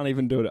 they can't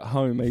even do it at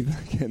home either,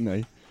 can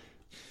they?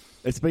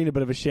 It's been a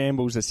bit of a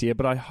shambles this year,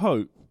 but I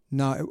hope...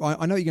 No, I know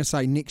what you're going to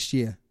say next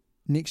year.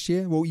 Next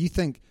year? Well, you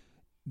think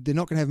they're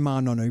not going to have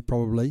Manonu,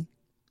 probably.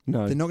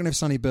 No. They're not going to have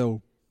Sonny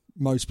Bill,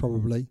 most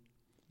probably.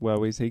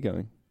 Well, where's he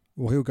going?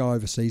 Well, he'll go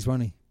overseas,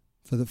 won't he?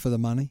 For the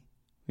money.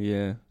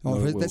 Yeah. Oh,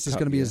 that's just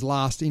going to be his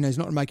last. You know, he's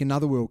not going to make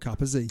another World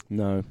Cup, is he?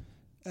 No.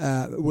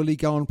 Will he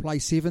go and play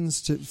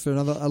sevens for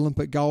another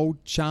Olympic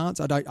gold chance?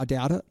 I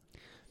doubt it.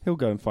 He'll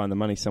go and find the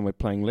money somewhere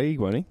playing league,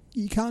 won't he?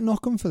 You can't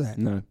knock him for that.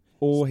 No.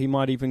 Or he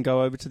might even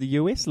go over to the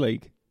US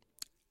League.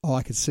 Oh,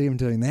 I could see him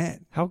doing that.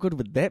 How good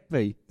would that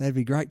be? That'd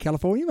be great.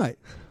 California, mate.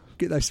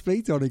 Get those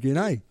speeds on again,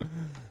 eh?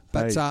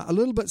 But a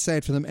little bit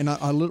sad for them, and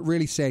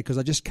really sad because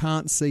I just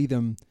can't see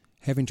them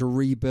having to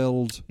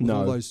rebuild with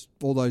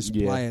all those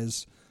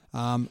players.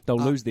 They'll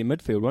lose their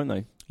midfield, won't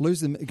they?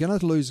 They're going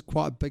to lose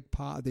quite a big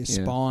part of their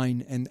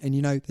spine, and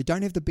you know they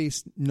don't have the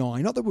best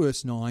 9, not the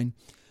worst 9.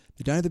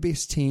 They don't have the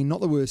best 10,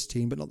 not the worst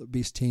 10, but not the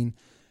best 10.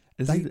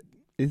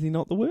 Is he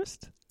not the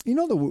worst? He's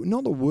not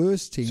the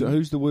worst 10. So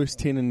who's the worst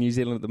 10 in New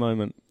Zealand at the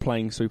moment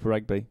playing Super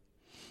Rugby?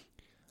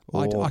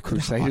 Or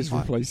Crusaders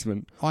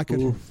replacement? I could.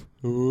 Oof.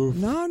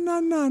 No,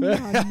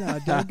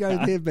 don't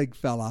go there, big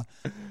fella.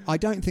 I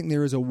don't think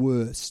there is a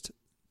worst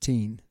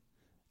 10.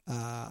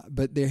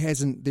 But there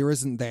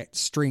isn't that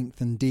strength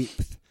and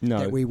depth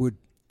that we would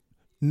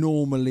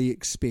normally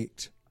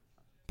expect,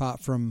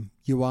 apart from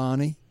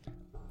Ioane.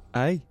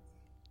 Hey,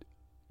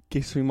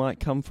 guess we might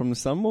come from the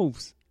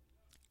Sunwolves.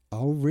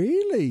 Oh,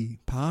 really?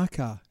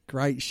 Parker.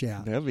 Great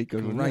shout. That'd be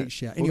good. Great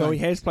shout. Anyway, although he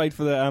has played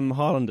for the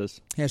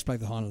Highlanders. Has played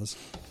for the Highlanders.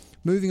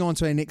 Moving on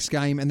to our next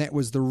game, and that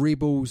was the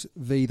Rebels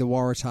v. the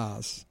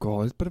Waratahs.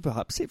 God, it's a bit of an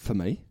upset for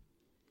me.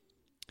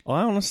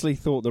 I honestly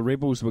thought the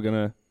Rebels were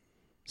going to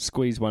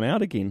squeeze one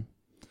out again.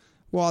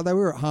 Well, they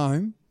were at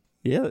home.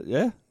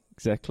 Yeah,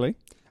 exactly.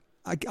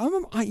 I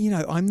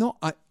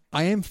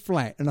am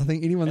flat, and I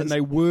think anyone that's...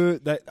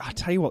 And I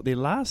tell you what, their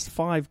last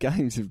 5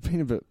 games have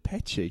been a bit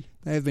patchy.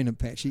 They have been a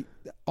patchy.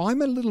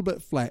 I'm a little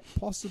bit flat,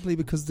 possibly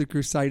because the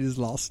Crusaders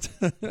lost.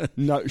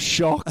 No,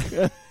 shock.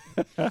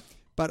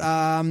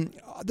 But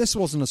this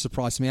wasn't a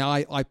surprise to me.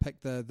 I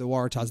picked the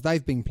Waratahs.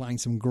 They've been playing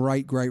some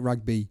great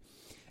rugby.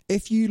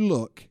 If you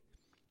look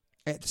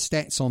at the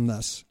stats on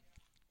this,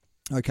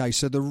 okay,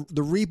 so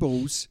the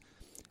Rebels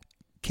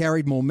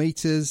carried more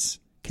metres,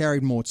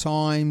 carried more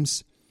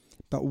times,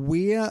 but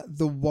where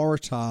the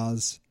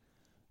Waratahs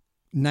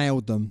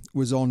nailed them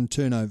was on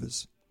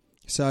turnovers.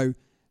 So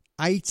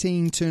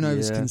 18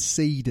 turnovers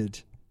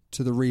conceded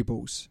to the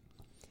Rebels.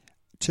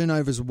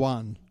 Turnovers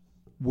won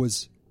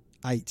was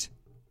 8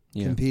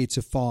 compared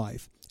to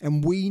 5.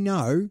 And we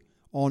know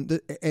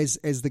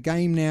as the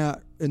game now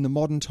in the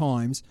modern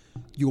times,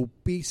 your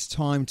best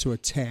time to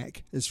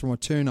attack is from a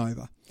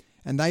turnover.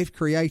 And they've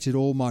created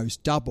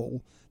almost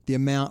double the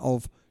amount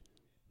of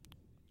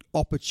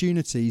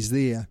opportunities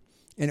there.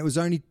 And it was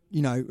only,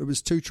 it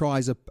was 2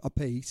 tries a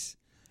piece.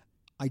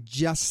 I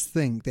just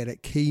think that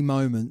at key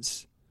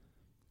moments,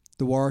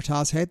 the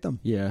Waratahs had them.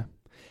 Yeah.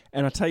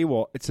 And I tell you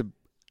what, it's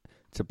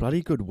a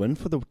bloody good win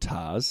for the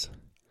Tars.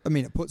 I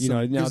mean, it puts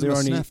them, gives them a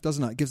sniff,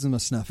 doesn't it? It gives them a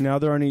sniff. Now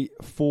they're only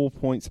 4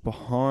 points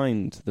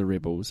behind the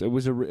Rebels. It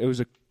was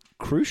a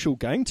crucial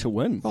game to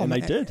win, and they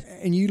did.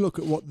 And you look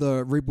at what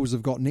the Rebels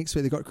have got next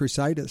week. They've got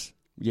Crusaders.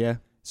 Yeah.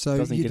 So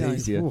doesn't get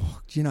easier.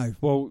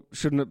 Well,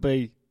 shouldn't it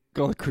be?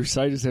 God, the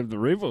Crusaders have the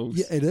Rebels.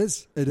 Yeah, it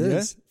is. It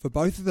is for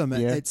both of them.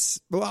 Yeah.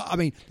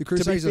 The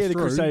Crusaders are through. The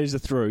Crusaders are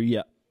through.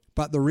 Yeah,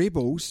 but the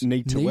Rebels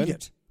need win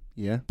it.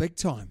 Yeah, big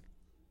time.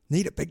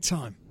 Need it big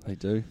time. They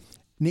do.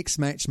 Next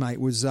match,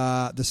 mate, was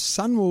the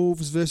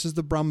Sunwolves versus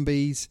the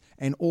Brumbies,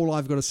 and all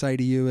I've got to say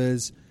to you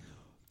is,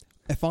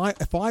 if I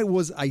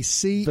was a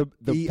CEO,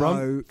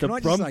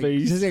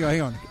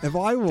 hang on. If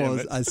I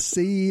was a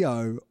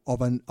CEO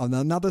of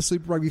another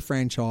Super Rugby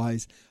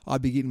franchise,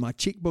 I'd be getting my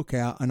checkbook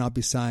out and I'd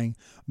be saying,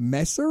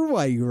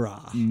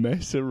 Masarewa.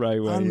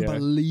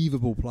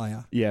 Unbelievable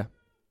player. Yeah.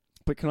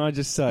 But can I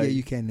just say... Yeah,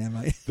 you can now,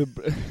 mate.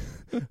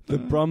 The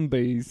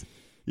Brumbies,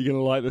 you're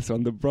going to like this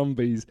one, the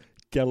Brumbies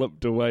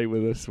galloped away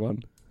with this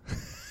one.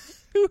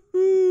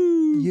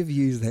 You've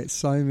used that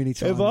so many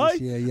times. Have I?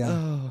 Yeah.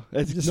 Oh,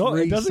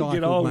 it doesn't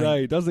get old,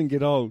 mate. It doesn't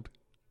get old.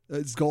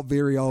 It's got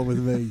very old with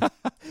me.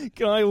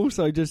 Can I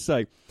also just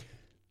say,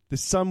 the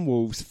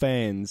Sunwolves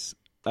fans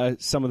are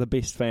some of the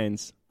best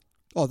fans.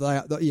 Oh, they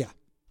are, yeah.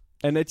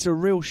 And it's a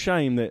real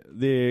shame that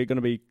they're going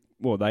to be,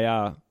 they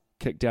are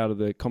kicked out of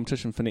the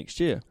competition for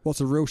next year.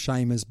 What's a real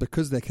shame is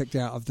because they're kicked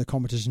out of the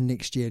competition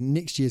next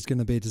year's going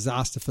to be a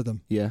disaster for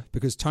them. Yeah.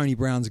 Because Tony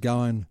Brown's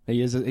going.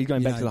 He's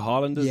going back to the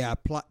Highlanders. Yeah,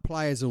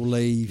 players will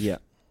leave. Yeah.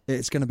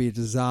 It's going to be a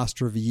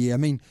disaster of a year. I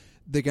mean,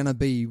 they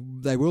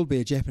will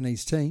be a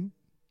Japanese team.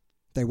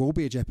 They will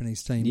be a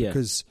Japanese team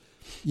because,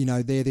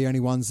 they're the only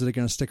ones that are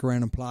going to stick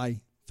around and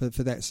play for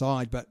that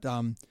side. But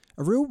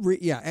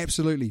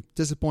absolutely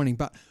disappointing.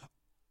 But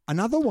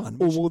another one.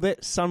 Will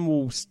that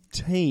Sunwolves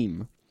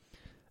team,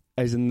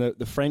 as in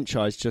the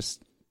franchise,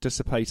 just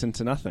dissipate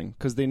into nothing?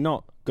 Because they're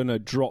not going to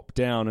drop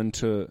down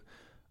into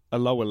a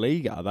lower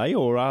league, are they,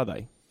 or are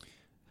they?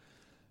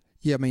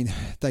 Yeah, I mean,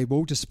 they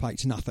will dissipate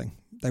to nothing.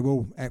 They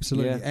will,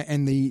 absolutely. Yeah.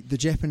 And the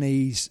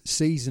Japanese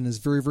season is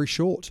very, very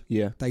short.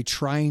 Yeah. They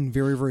train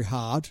very, very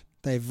hard.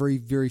 They have very,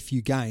 very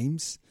few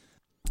games.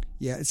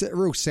 Yeah, it's a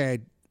real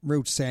sad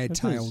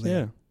tale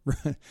there.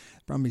 Yeah.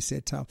 Brumby's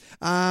sad tale.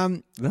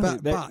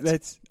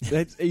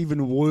 That's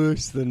even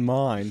worse than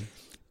mine.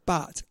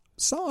 But,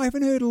 so I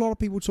haven't heard a lot of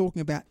people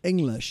talking about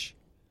English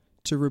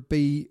to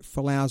be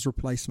Folau's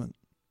replacement.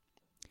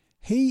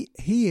 He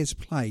has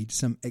played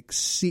some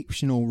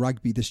exceptional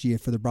rugby this year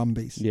for the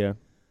Brumbies. Yeah.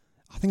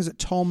 I think it's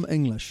Tom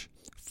English,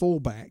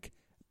 fullback,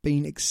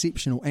 been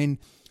exceptional. And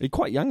he's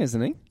quite young,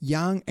 isn't he?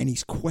 Young, and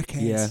he's quick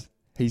as. Yeah,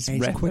 he's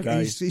rapid. Quick.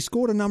 He's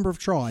scored a number of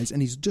tries,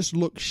 and he's just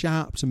looked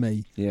sharp to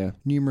me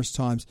numerous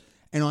times.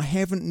 And I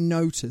haven't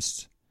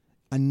noticed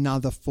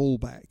another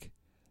fullback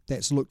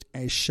that's looked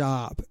as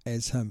sharp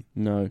as him.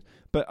 No.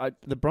 But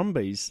the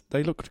Brumbies,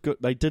 they looked good.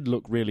 They did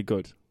look really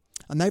good.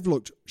 And they've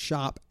looked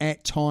sharp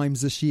at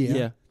times this year.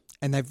 Yeah.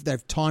 And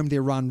they've timed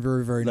their run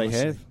very, very nicely.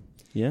 They have.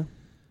 Yeah.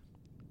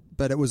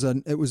 But it was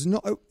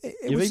not.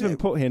 You've even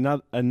put here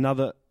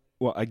another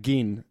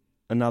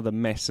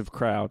massive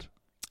crowd.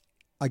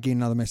 Again,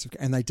 another massive,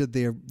 and they did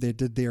their.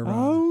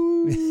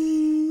 Oh,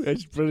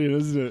 it's brilliant,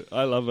 isn't it?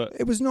 I love it.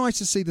 It was nice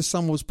to see the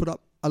Sunwolves put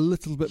up a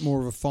little bit more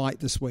of a fight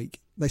this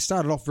week. They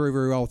started off very,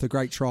 very well with a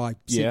great try,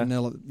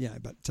 7-0. Yeah,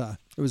 but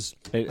it was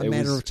a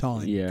matter of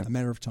time. Yeah, a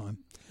matter of time.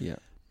 Yeah.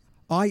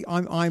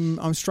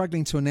 I'm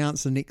struggling to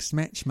announce the next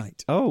match,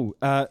 mate. Oh,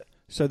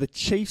 so the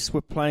Chiefs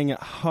were playing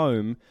at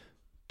home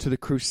to the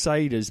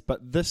Crusaders,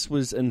 but this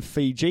was in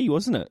Fiji,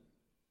 wasn't it?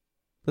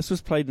 This was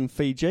played in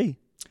Fiji.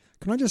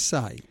 Can I just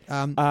say,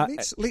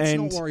 let's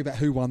not worry about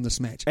who won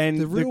this match.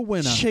 And the real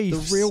winner,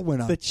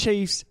 the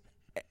Chiefs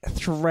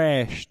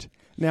thrashed.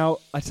 Now,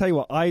 I tell you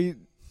what, I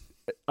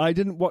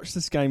didn't watch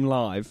this game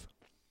live,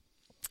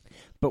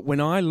 but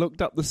when I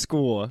looked up the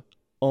score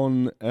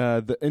on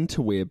the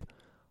interweb,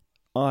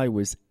 I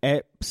was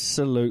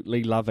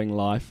absolutely loving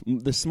life.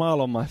 The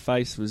smile on my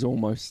face was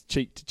almost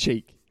cheek to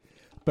cheek.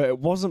 But it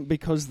wasn't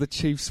because the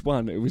Chiefs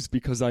won. It was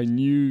because I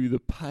knew the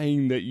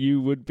pain that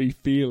you would be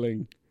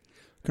feeling.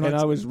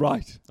 I was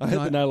right. I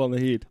hit the nail on the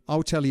head.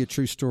 I'll tell you a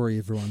true story,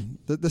 everyone.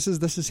 This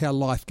is how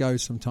life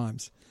goes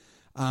sometimes.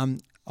 I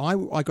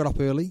got up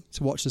early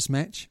to watch this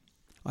match.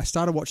 I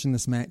started watching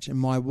this match, and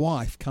my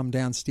wife come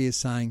downstairs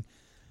saying,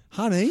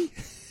 "Honey,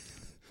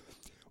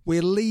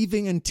 we're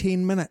leaving in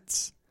 10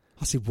 minutes."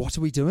 I said, "What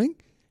are we doing?"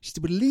 She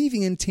said, "We're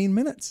leaving in 10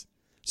 minutes."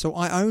 So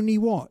I only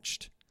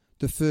watched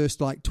the first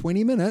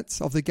 20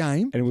 minutes of the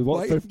game. And we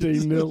won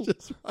 15-0.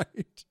 Just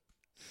right.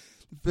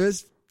 The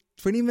first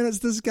 20 minutes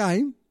of this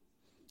game,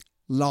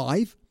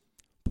 live,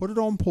 put it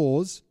on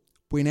pause,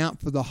 went out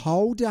for the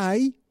whole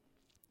day,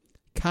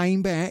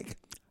 came back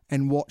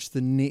and watched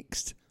the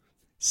next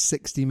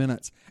 60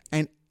 minutes.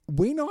 And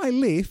when I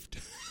left...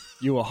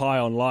 You were high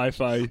on life,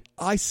 eh?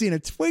 I sent a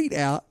tweet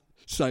out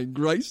saying,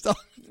 "Great stuff."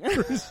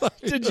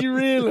 Did you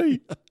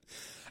really?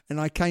 And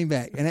I came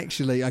back,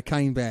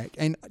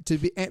 and to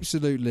be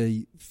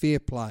absolutely fair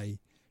play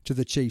to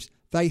the Chiefs,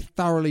 they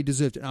thoroughly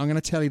deserved it. And I'm going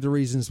to tell you the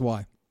reasons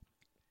why.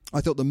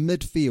 I thought the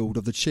midfield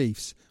of the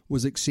Chiefs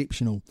was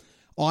exceptional.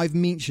 I've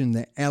mentioned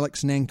that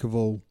Alex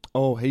Nankivell...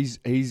 Oh, he's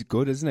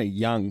good, isn't he?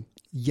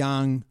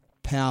 Young,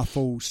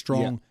 powerful,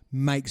 strong,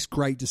 makes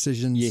great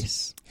decisions.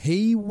 Yes.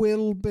 He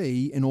will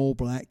be an All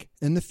Black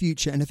in the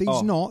future. And if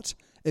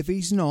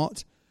he's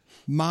not,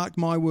 mark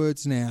my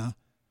words now,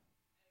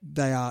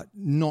 they are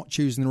not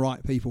choosing the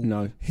right people.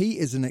 No. He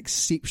is an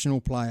exceptional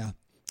player.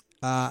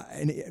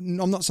 And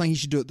I'm not saying he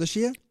should do it this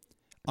year.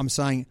 I'm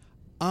saying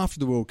after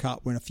the World Cup,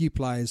 when a few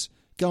players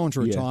go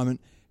into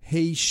retirement,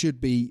 he should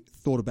be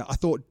thought about. I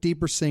thought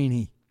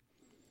Debrasini,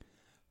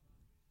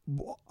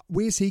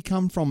 where's he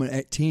come from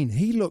at 10?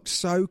 He looked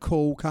so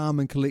cool, calm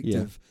and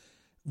collective.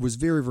 Was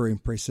very, very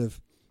impressive.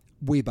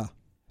 Weber,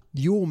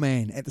 your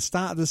man. At the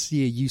start of this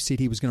year, you said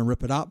he was going to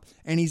rip it up,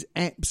 and he's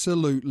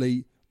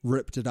absolutely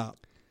ripped it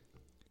up.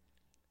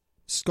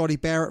 Scotty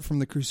Barrett from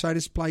the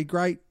Crusaders played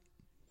great.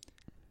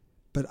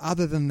 But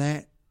other than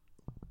that,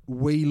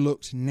 we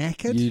looked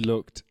knackered. You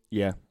looked,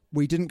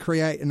 We didn't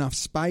create enough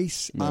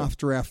space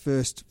after our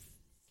first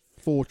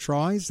 4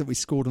 tries that we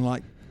scored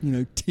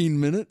in 10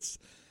 minutes.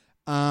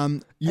 I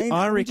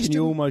reckon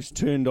you almost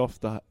turned off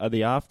the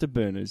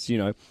afterburners.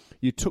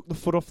 You took the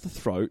foot off the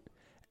throat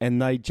and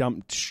they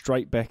jumped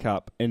straight back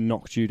up and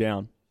knocked you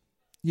down.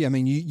 Yeah, I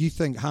mean, you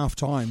think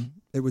half-time,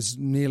 it was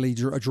nearly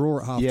a draw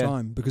at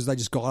half-time because they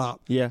just got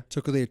up,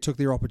 took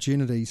their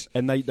opportunities.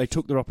 And they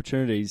took their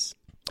opportunities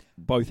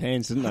both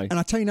hands, didn't they? And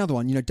I tell you another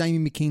one,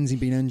 Damien McKenzie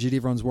being injured,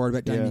 everyone's worried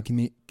about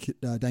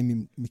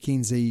Damien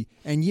McKenzie.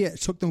 And it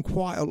took them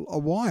quite a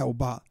while,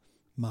 but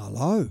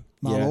Malor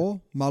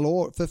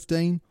at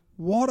 15,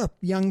 what a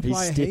young player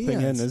he is. He's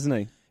stepping in, isn't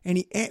he? And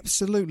he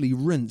absolutely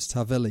rinsed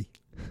Havili.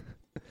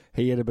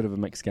 He had a bit of a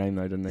mixed game,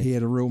 though, didn't he? He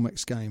had a real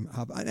mixed game.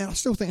 And I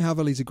still think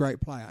Havili's a great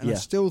player. And I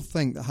still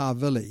think that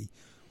Havili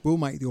will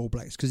make the All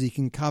Blacks because he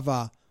can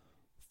cover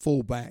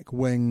fullback,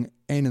 wing,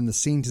 and in the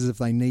centres if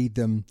they need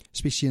them,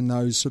 especially in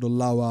those sort of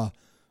lower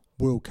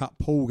World Cup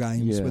pool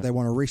games where they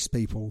want to rest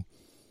people.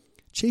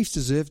 Chiefs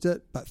deserved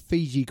it, but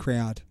Fiji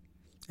crowd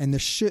and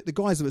the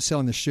guys that were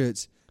selling the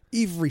shirts,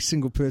 every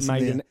single person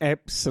made there, an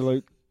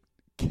absolute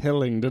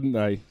killing, didn't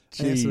they?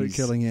 Jeez. Absolute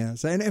killing, yeah.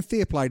 So, and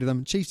fair play to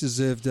them. Chiefs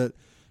deserved it.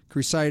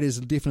 Crusaders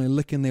are definitely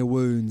licking their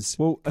wounds.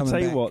 Well, I'll tell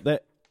you back.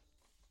 what,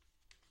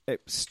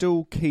 it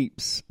still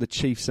keeps the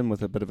Chiefs in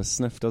with a bit of a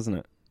sniff, doesn't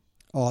it?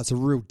 Oh, it's a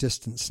real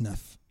distant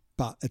sniff,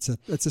 but it's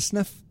a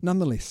sniff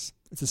nonetheless.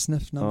 It's a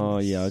sniff nonetheless. Oh,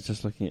 yeah, I was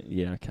just looking at...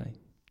 Yeah, okay.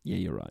 Yeah,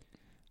 you're right.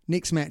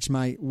 Next match,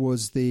 mate,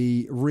 was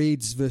the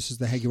Reds versus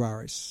the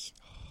Jaguares.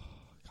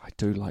 I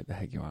do like the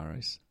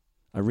Jaguares.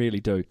 I really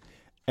do.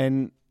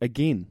 And,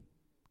 again,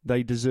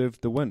 they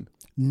deserved the win.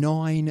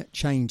 9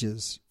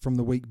 changes from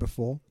the week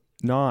before.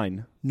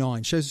 9.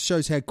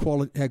 Shows how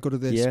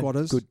good their squad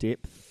is. Good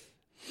depth.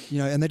 You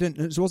know, and they didn't.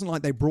 It wasn't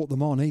like they brought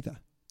them on either.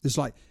 It's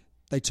like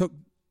they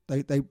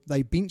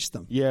benched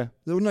them. Yeah.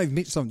 They wouldn't even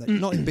bench some.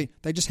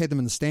 They just had them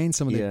in the stand.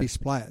 Some of their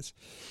best players.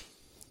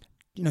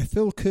 You know,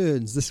 Phil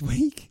Kearns this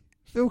week.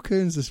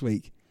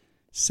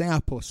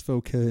 Sourpuss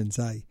Phil Kearns,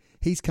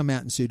 he's come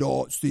out and said,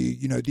 "Oh, it's the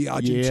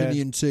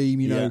Argentinian team.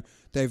 You know,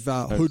 they've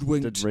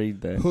hoodwinked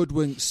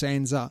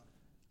Sansa."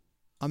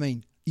 I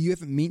mean, you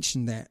haven't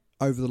mentioned that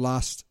over the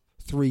last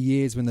 3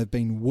 years when they've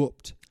been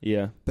whooped.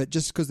 Yeah. But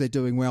just because they're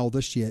doing well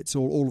this year, it's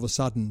all of a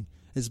sudden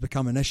has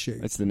become an issue.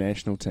 It's the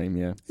national team,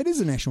 yeah. It is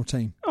a national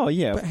team. Oh,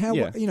 yeah. But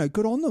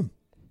good on them.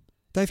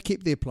 They've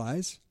kept their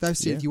players. They've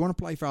said, if you want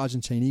to play for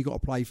Argentina, you've got to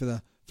play for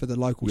the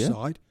local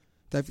side.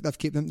 They've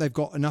kept them. They've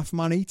got enough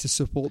money to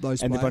support those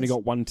players. And they've only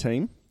got one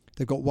team?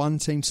 They've got one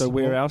team to So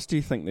support. where else do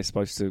you think they're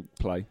supposed to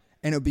play?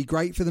 And it would be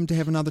great for them to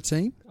have another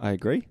team. I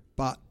agree.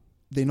 But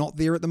they're not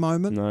there at the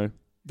moment. No.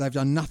 They've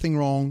done nothing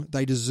wrong.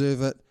 They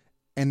deserve it.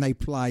 And they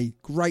play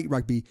great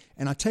rugby.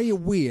 And I tell you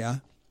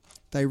where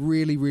they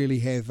really, really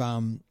have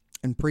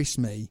impressed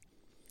me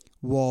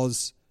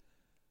was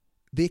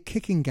their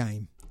kicking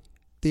game.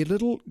 Their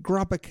little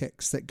grubber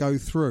kicks that go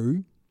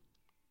through,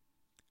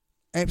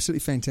 absolutely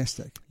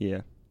fantastic.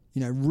 Yeah.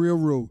 You know,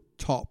 real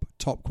top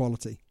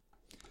quality.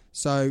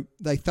 So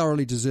they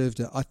thoroughly deserved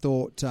it. I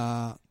thought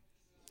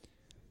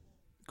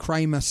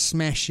Kramer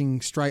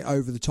smashing straight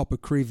over the top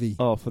of Creevy.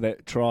 Oh, for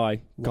that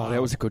try. God, Wow.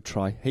 that was a good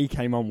try. He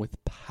came on with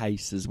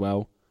pace as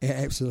well. Yeah,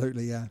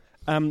 absolutely, yeah.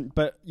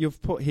 But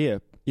you've put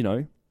here, you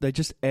know, they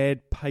just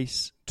add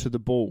pace to the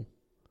ball.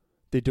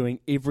 They're doing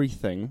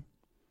everything,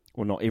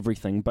 well, not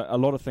everything, but a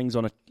lot of things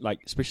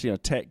especially an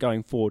attack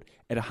going forward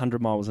at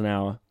 100 miles an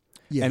hour.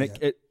 Yeah,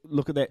 and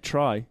look at that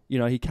try. You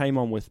know, he came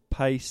on with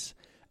pace,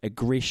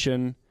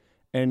 aggression,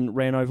 and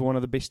ran over one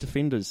of the best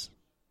defenders.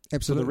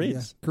 Absolutely, for the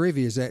Reds. yeah.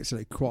 Karevi is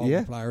actually a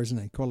quality player,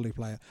 isn't he? Quality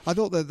player. I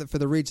thought that for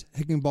the Reds,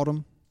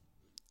 Higginbottom,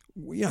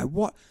 you know,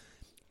 what...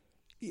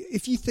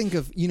 If you think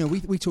of, you know,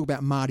 we talk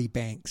about Marty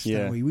Banks,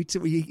 don't we?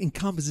 He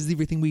encompasses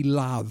everything we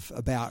love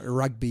about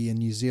rugby in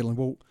New Zealand.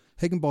 Well,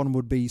 Higginbottom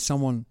would be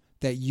someone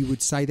that you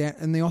would say that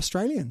in the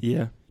Australian.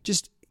 Yeah.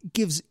 Just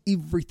gives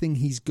everything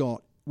he's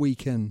got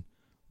week in,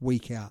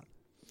 week out.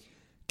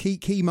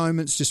 Key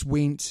moments just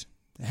went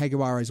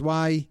Haguare's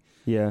way.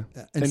 Yeah.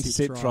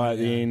 Intercept try at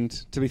the end.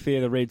 To be fair,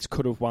 the Reds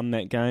could have won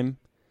that game.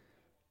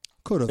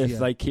 Could have, if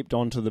they kept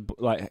on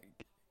to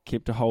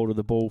kept a hold of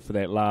the ball for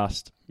that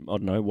last, I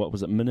don't know, what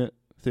was it, minute?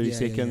 30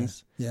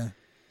 seconds. Yeah.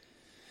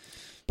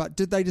 But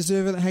did they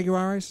deserve it, the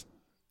Jaguares?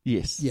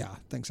 Yes. Yeah, I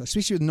think so.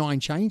 Especially with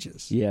 9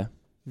 changes. Yeah.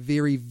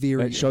 Very,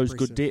 very That shows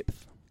impressive. good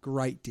depth.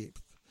 Great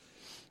depth.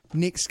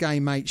 Next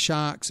game, mate,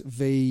 Sharks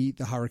v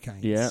the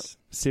Hurricanes. Yeah.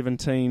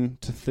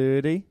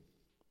 17-30.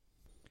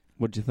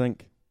 What do you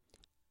think?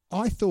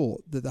 I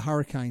thought that the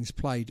Hurricanes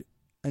played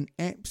an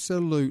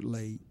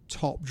absolutely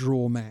top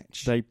draw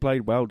match. They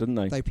played well, didn't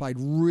they? They played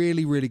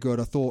really, really good.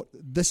 I thought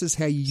this is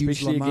how you use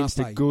Especially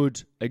Lamape.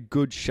 against a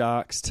good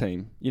Sharks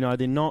team. You know,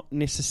 they're not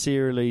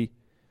necessarily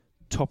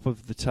top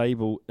of the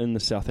table in the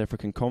South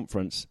African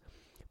Conference,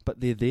 but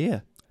they're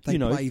there.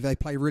 They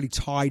play really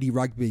tidy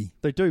rugby.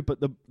 They do, but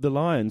the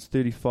Lions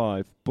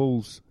 35,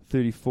 Bulls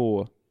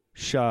 34,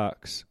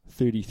 Sharks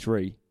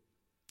 33.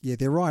 Yeah,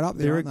 they're right up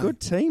there. They're aren't a they? good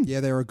team.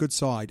 Yeah, they're a good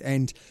side.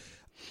 And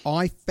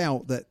I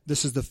felt that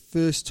this is the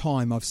first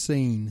time I've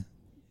seen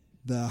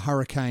the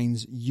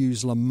Hurricanes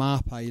use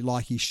Lamape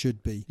like he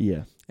should be.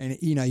 Yeah. And,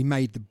 you know, he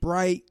made the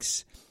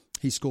breaks.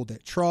 He scored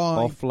that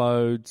try.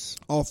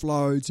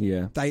 Offloads.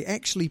 Yeah. They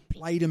actually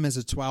played him as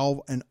a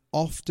 12, and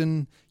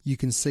often you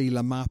can see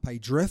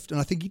Lamape drift. And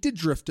I think he did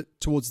drift it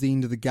towards the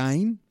end of the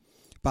game.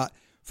 But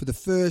for the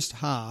first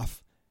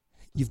half,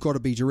 you've got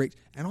to be direct.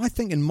 And I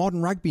think in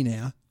modern rugby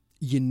now,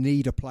 you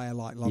need a player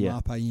like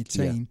Lamape in your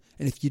team. Yeah.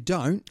 And if you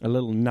don't... A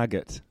little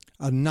nugget.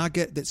 A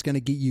nugget that's going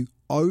to get you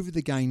over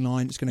the gain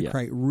line. It's going to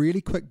create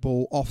really quick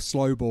ball, off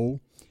slow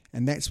ball.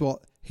 And that's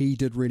what he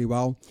did really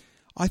well.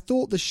 I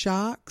thought the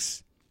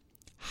Sharks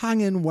hung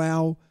in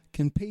well,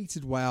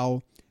 competed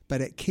well,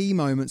 but at key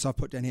moments, I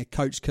put down here,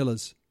 coach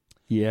killers.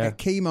 Yeah. At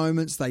key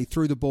moments, they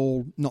threw the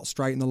ball not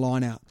straight in the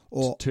line out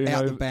or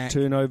out the back.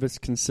 Turnovers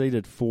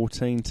conceded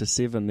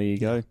 14-7. There you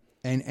go.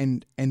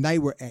 and they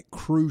were at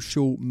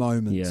crucial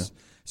moments. Yeah.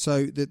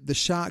 So the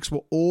Sharks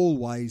were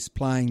always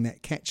playing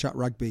that catch-up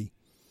rugby.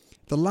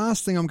 The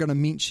last thing I'm going to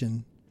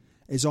mention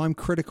is I'm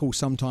critical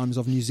sometimes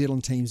of New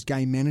Zealand teams'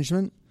 game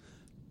management.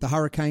 The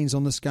Hurricanes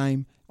on this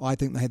game, I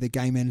think they had their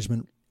game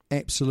management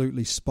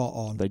absolutely spot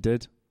on. They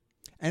did.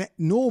 And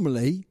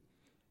normally,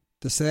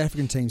 the South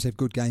African teams have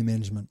good game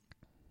management.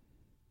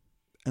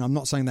 And I'm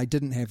not saying they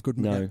didn't have good,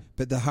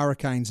 but the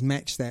Hurricanes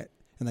matched that.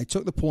 And they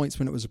took the points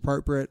when it was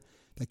appropriate.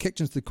 They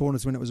kicked into the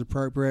corners when it was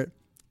appropriate.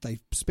 They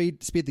sped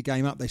the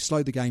game up. They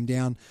slowed the game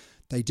down.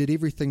 They did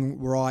everything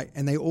right.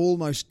 And they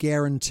almost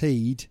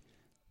guaranteed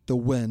the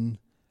win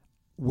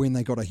when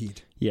they got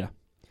ahead. Yeah.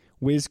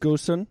 Wes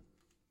Goulson,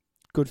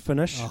 good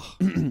finish. Oh.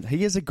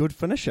 He is a good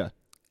finisher.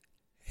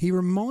 He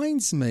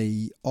reminds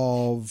me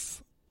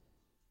of,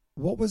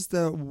 what was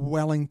the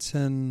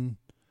Wellington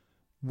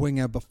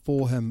winger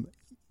before him?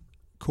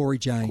 Corey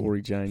Jane.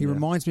 He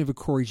reminds me of a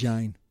Corey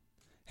Jane.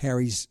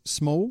 Harry's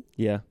small,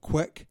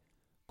 quick,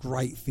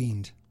 great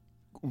fend.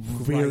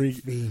 Very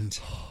fend.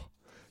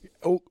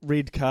 Oh,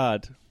 red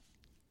card.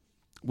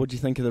 What do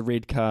you think of the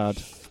red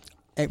card?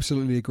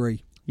 Absolutely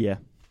agree. Yeah.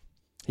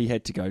 He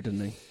had to go, didn't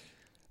he?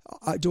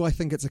 Do I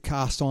think it's a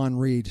cast iron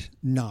red?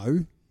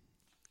 No.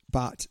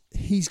 But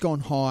he's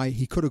gone high.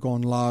 He could have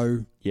gone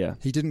low. Yeah.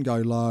 He didn't go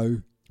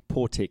low.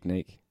 Poor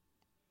technique.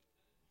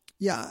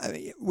 Yeah, I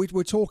mean,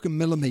 we're talking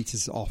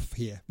millimetres off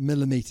here.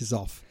 Millimetres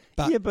off.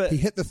 But he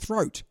hit the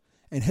throat.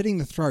 And hitting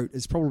the throat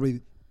is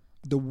probably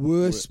the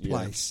worst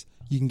place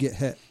you can get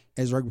hit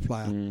as a rugby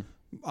player.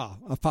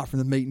 Apart from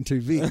the meat and two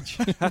veg.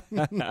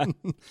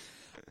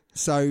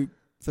 So,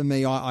 for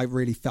me, I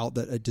really felt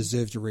that it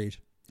deserved a red.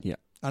 Yeah.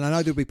 And I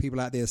know there'll be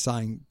people out there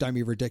saying, don't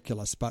be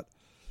ridiculous. But,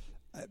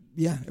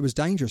 it was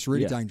dangerous,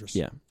 really dangerous.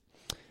 Yeah.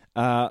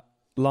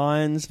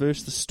 Lions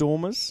versus the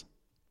Stormers.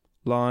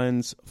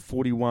 Lions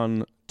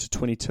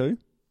 41-22.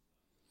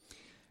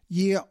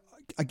 Yeah,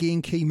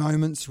 again, key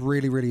moments,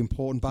 really, really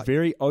important. But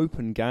very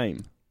open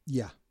game.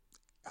 Yeah.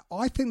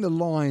 I think the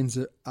Lions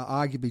are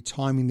arguably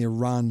timing their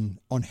run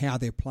on how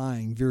they're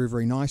playing very,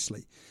 very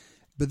nicely.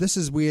 But this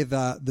is where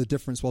the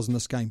difference was in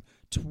this game.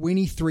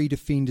 23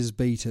 defenders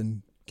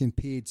beaten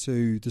compared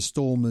to the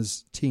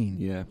Stormers' 10.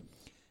 Yeah.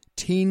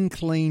 10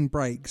 clean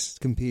breaks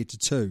compared to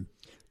 2.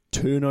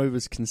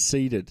 Turnovers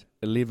conceded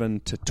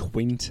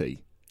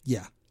 11-20.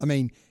 Yeah. I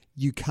mean,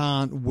 you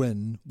can't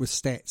win with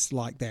stats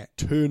like that.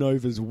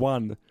 Turnovers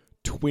won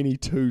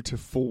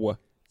 22-4.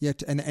 Yeah,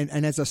 and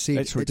as I said,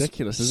 that's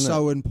ridiculous, it's isn't it?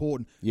 So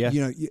important. Yeah.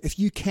 You know, if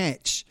you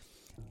catch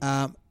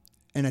an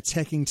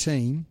attacking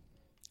team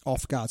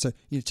off guard, so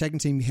your attacking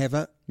team have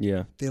it,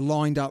 they're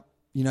lined up,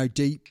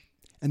 deep,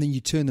 and then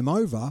you turn them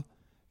over,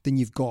 then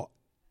you've got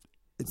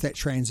it's that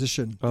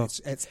transition.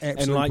 It's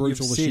absolutely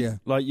brutal this year.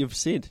 Like you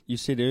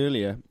said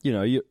earlier,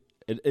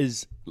 it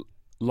is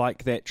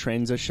like that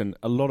transition.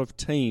 A lot of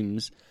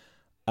teams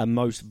are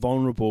most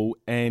vulnerable,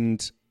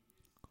 and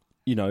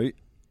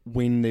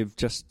when they've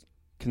just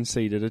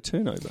conceded a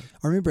turnover.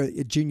 I remember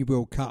at Junior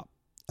World Cup,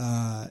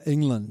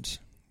 England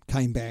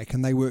came back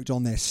and they worked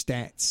on their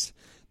stats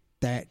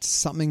that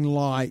something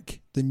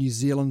like the New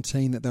Zealand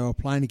team that they were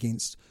playing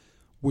against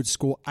would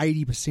score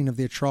 80% of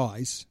their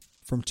tries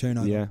from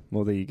turnover. Yeah,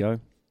 well, there you go.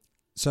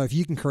 So if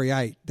you can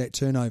create that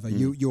turnover,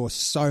 you're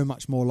so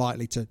much more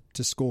likely to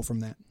score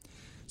from that.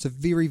 It's a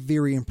very,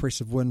 very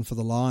impressive win for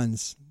the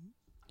Lions.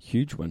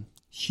 Huge win.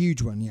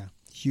 Huge one, yeah.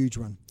 Huge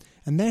one.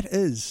 And that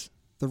is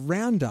the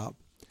roundup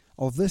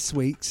of this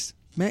week's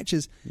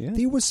matches. Yeah.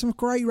 There was some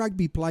great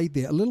rugby played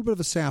there. A little bit of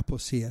a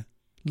sourpuss here.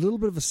 A little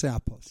bit of a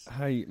sourpuss.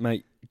 Hey,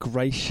 mate,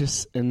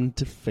 gracious in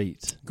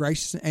defeat.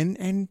 Gracious,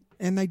 and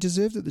they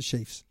deserved it, the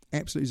Chiefs.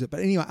 Absolutely deserved it.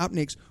 But anyway, up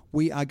next,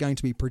 we are going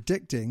to be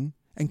predicting,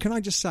 and can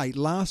I just say,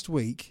 last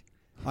week,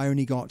 I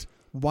only got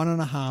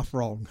 1.5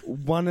 wrong.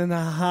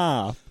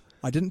 1.5?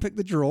 I didn't pick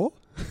the draw,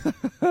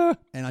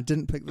 and I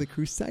didn't pick the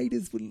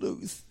Crusaders would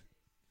lose.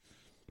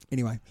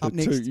 Anyway, up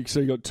next.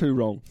 So you got 2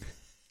 wrong.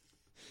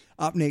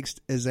 Up next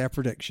is our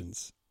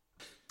predictions.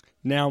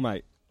 Now,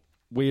 mate,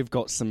 we've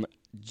got some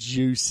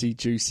juicy,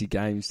 juicy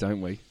games,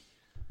 don't we?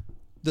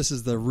 This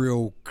is the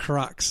real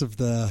crux of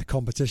the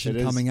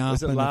competition coming up.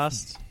 Is it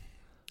last?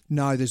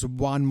 No, there's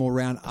one more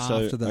round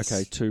after this.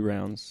 Okay, 2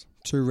 rounds.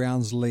 2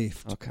 rounds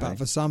left. Okay. But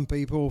for some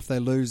people, if they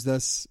lose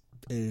this,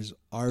 it is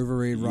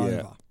over and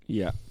over.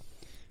 Yeah.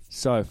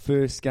 So,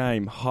 first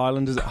game,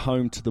 Highlanders at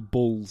home to the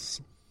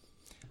Bulls.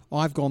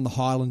 I've gone the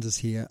Highlanders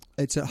here.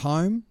 It's at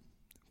home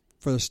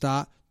for the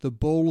start. The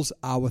Bulls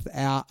are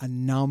without a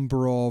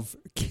number of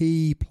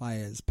key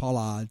players.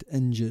 Pollard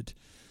injured.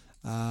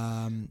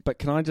 But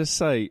can I just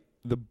say,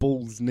 the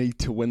Bulls need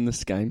to win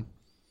this game.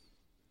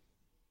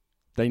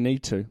 They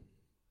need to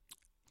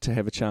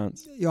have a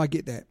chance. Yeah, I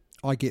get that.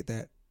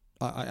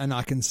 And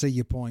I can see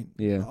your point.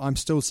 Yeah. I'm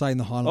still saying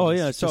the Highlanders.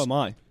 Oh, yeah, so am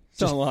I.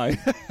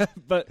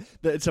 But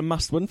it's a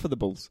must-win for the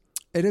Bulls.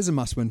 It is a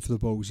must-win for the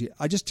Bulls, yeah.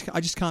 I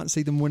just can't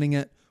see them winning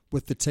it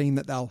with the team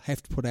that they'll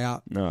have to put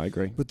out. No, I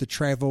agree. With the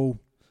travel,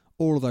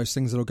 all of those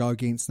things that'll go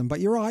against them.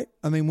 But you're right.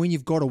 I mean, when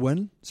you've got to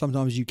win,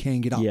 sometimes you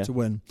can get up to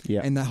win.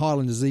 Yeah. And the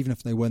Highlanders, even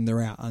if they win,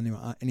 they're out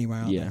anyway,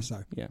 aren't they?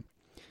 So. Yeah.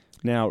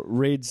 Now,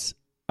 Reds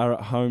are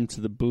at home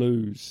to the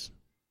Blues.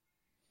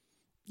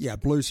 Yeah,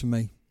 Blues for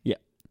me. Yeah.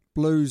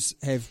 Blues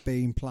have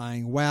been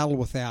playing well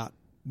without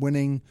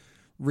winning.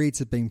 Reds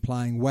have been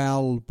playing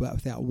well but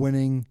without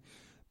winning.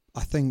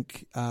 I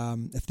think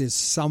if there's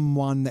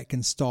someone that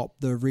can stop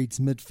the Reds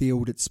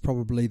midfield, it's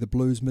probably the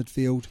Blues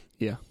midfield.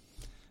 Yeah.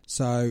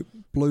 So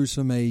Blues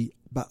for me,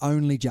 but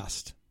only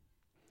just.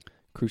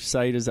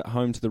 Crusaders at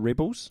home to the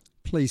Rebels.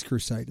 Please,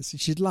 Crusaders.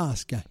 It's your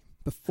last game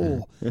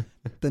before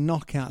the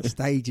knockout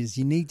stages.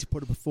 You need to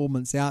put a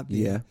performance out there.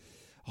 Yeah.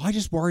 I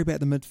just worry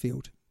about the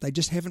midfield. They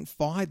just haven't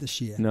fired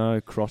this year.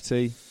 No,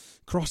 Crotty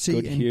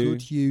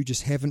Goodhue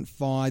just haven't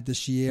fired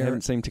this year.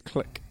 Haven't seemed to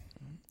click.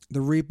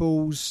 The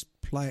Rebels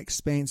play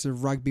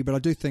expansive rugby, but I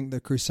do think the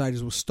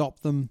Crusaders will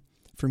stop them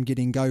from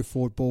getting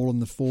go-forward ball on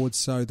the forwards,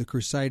 so the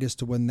Crusaders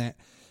to win that,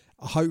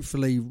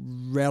 hopefully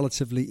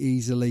relatively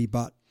easily,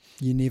 but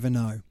you never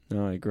know.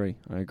 No, I agree.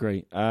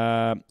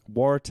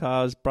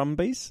 Waratahs,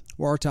 Brumbies?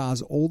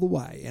 Waratahs all the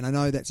way, and I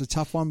know that's a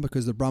tough one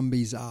because the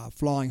Brumbies are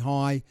flying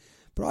high,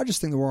 but I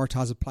just think the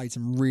Waratahs have played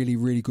some really,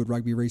 really good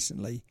rugby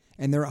recently,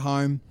 and they're at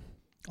home.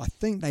 I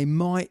think they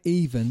might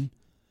even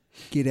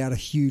get out a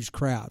huge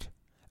crowd,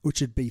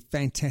 which would be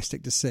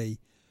fantastic to see.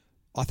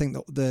 I think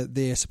that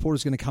their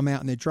supporters are going to come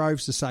out in their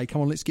droves to say,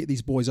 come on, let's get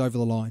these boys over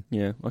the line.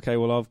 Yeah, okay,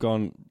 well, I've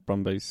gone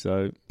Brumbies,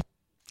 so...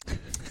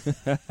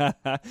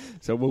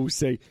 so we'll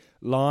see.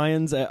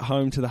 Lions at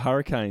home to the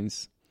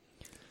Hurricanes.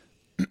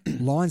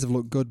 Lions have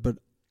looked good, but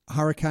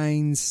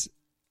Hurricanes,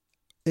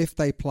 if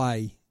they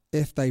play,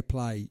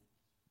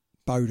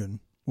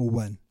 Bowden will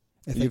win.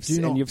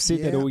 You've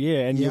said that all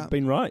year, and you've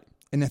been right.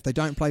 And if they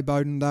don't play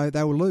Bowden, though,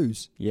 they will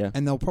lose. Yeah.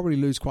 And they'll probably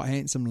lose quite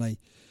handsomely.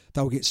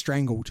 They'll get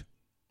strangled.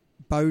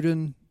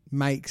 Bowden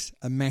makes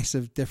a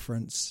massive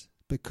difference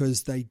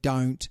because they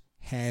don't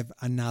have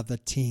another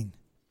 10.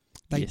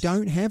 They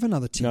don't have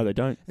another 10. No, they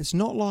don't. It's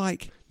not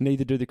like...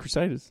 Neither do the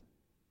Crusaders.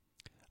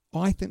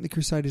 I think the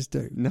Crusaders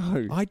do.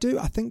 No. I do.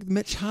 I think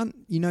Mitch Hunt,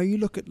 you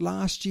look at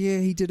last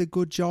year, he did a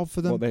good job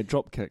for them. Well, their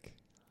drop kick.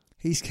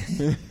 He's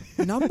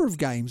number of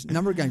games.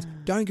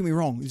 Don't get me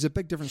wrong. There's a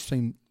big difference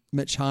between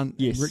Mitch Hunt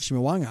and Richie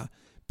Mwanga,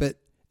 but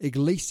at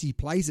least he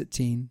plays at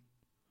 10.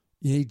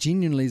 He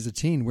genuinely is a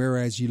 10.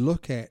 Whereas you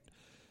look at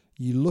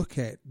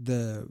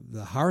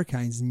the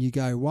Hurricanes and you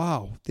go,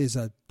 wow,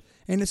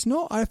 and it's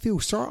not. I feel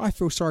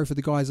sorry for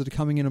the guys that are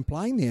coming in and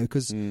playing there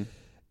because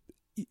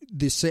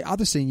the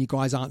other senior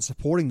guys aren't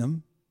supporting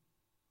them.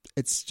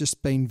 It's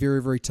just been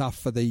very, very tough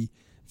for the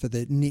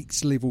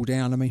next level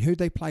down. I mean, who'd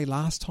they play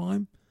last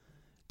time?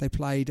 They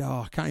played,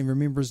 I can't even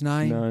remember his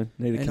name. No,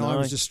 neither can I. And I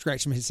was just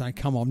scratching my head saying,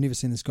 come on, I've never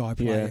seen this guy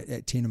play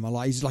at 10 in my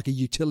life. He's like a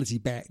utility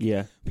back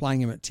playing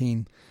him at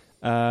 10.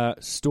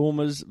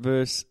 Stormers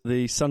versus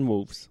the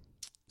Sunwolves.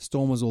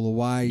 Stormers all the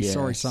way. Yeah,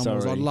 sorry,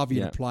 Sunwolves. sorry. I'd love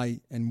you to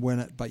play and win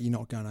it, but you're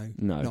not going to.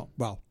 No.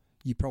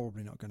 You're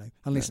probably not going to.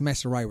 Unless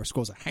Masarewa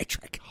scores a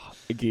hat-trick.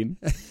 Again.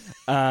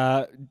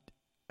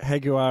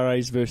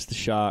 Jaguares versus the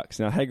Sharks.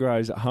 Now,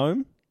 Jaguares at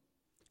home.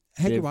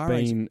 They've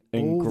been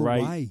in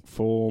great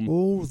form.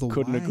 All the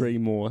Couldn't agree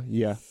more.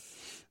 Yeah.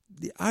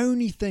 The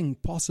only thing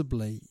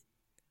possibly,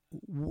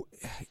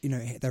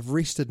 they've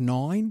rested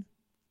 9.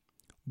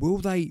 Will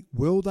they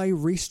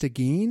rest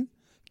again,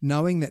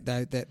 knowing that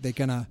they're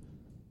gonna?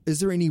 Is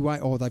there any way?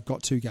 Oh, they've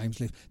got 2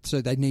 games left,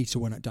 so they need to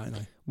win it, don't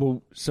they?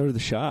 Well, so do the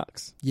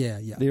Sharks. Yeah.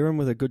 They're in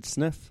with a good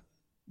sniff.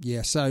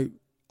 Yeah. So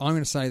I'm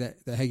going to say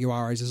that the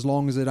Jaguares, as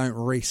long as they don't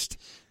rest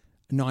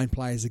 9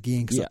 players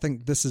again, because I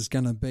think this is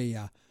going to be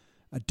a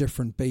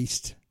different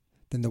beast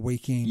than the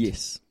weekend.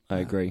 Yes, I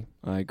agree.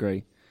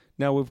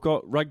 Now, we've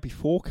got Rugby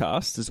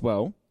Forecast as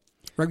well.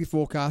 Rugby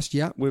Forecast,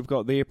 yeah. We've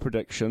got their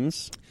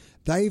predictions.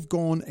 They've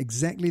gone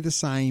exactly the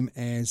same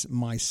as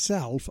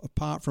myself,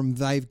 apart from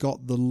they've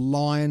got the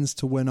Lions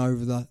to win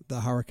over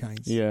the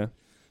Hurricanes. Yeah.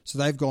 So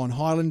they've gone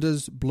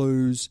Highlanders,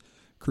 Blues,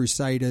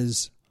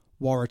 Crusaders,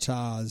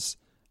 Waratahs,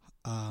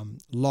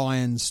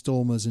 Lions,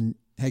 Stormers, and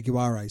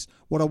Jaguares.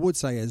 What I would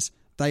say is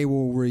they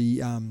will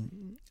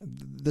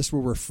this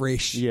will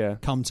refresh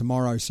come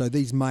tomorrow, so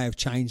these may have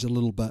changed a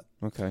little bit.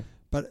 Okay.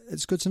 But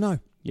it's good to know.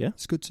 Yeah.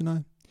 It's good to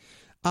know.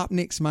 Up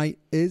next, mate,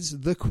 is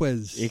the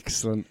quiz.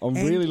 Excellent. I'm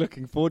really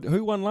looking forward.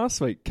 Who won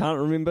last week? Can't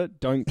remember.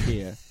 Don't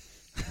care.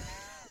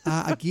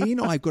 Again,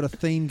 I've got a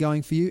theme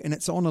going for you, and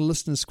it's on a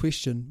listener's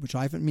question, which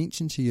I haven't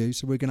mentioned to you,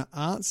 so we're going to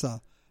answer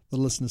the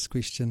listener's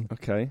question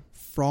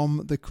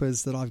from the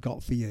quiz that I've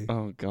got for you.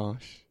 Oh,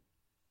 gosh.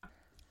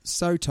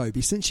 So,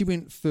 Toby, since you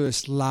went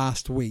first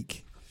last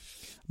week,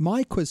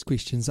 my quiz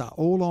questions are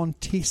all on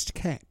test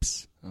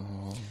caps.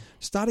 Oh.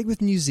 Starting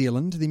with New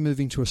Zealand, then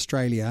moving to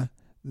Australia,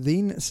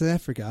 then South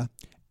Africa,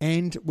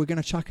 and we're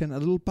going to chuck in a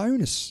little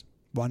bonus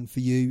one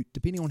for you,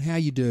 depending on how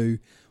you do,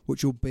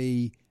 which will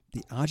be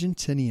the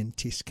Argentinian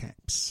test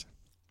caps.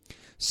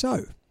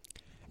 So,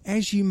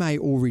 as you may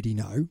already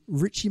know,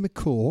 Richie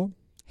McCaw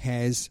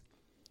has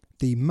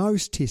the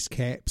most test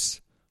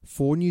caps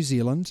for New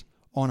Zealand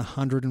on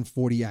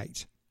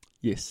 148.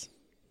 Yes.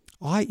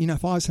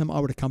 If I was him, I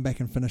would have come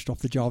back and finished off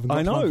the job and got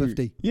I know.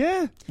 150.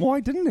 Yeah. Why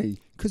didn't he?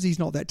 Because he's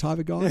not that type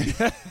of guy.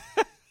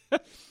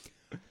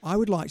 I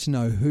would like to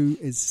know who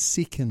is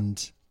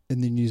second in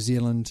the New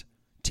Zealand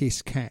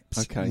Test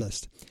caps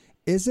list.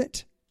 Is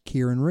it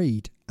Kieran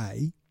Reid,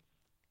 A,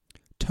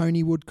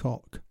 Tony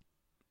Woodcock,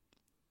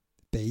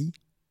 B,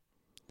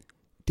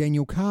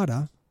 Daniel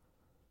Carter,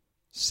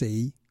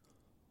 C,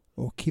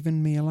 or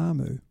Kevin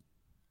Mealamu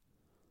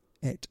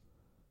at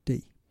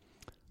D?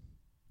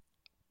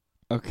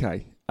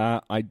 Okay.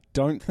 I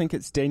don't think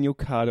it's Daniel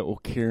Carter or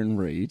Kieran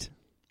Reid.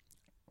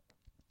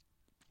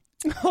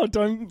 Oh,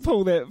 don't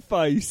pull that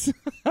face.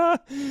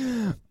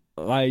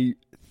 I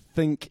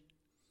think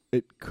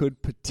it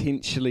could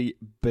potentially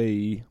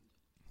be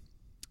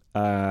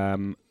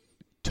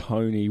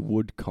Tony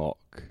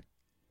Woodcock.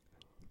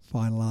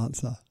 Final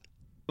answer.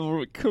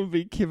 Or it could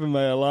be Kevin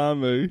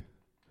Mealamu.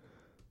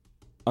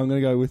 I'm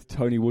going to go with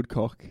Tony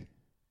Woodcock.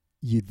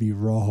 You'd be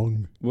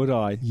wrong. Would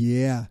I?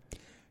 Yeah.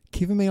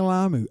 Kevin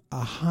Mealamu,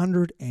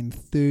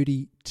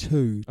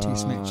 132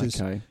 test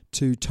matches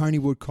to Tony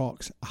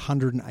Woodcock's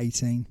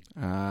 118.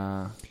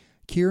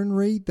 Kieran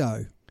Reid,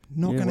 though,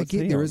 not going to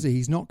get there, is he?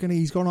 He's not going to.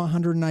 He's gone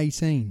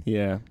 118.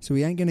 Yeah. So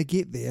he ain't going to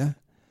get there.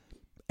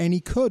 And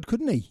he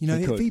couldn't he? You know,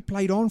 if he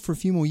played on for a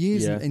few more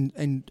years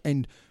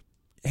and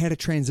had a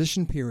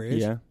transition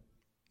period,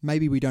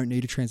 maybe we don't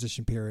need a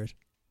transition period.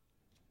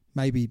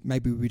 Maybe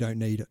we don't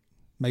need it.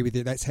 Maybe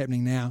that's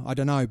happening now. I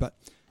don't know, but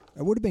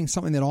it would have been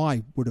something that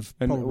I would have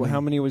probably... And how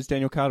many was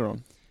Daniel Carter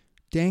on?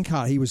 Dan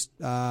Carter, he was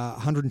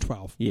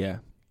 112. Yeah.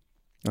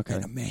 Okay.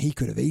 And, man, he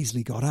could have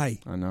easily got A.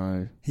 I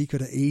know. He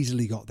could have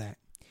easily got that.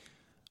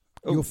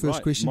 Your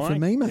first question for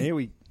me, mate. Here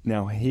we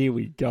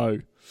go.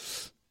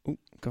 Oh,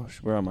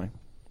 gosh, where am I?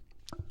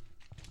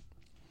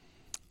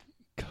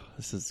 God,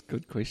 this is a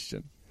good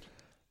question.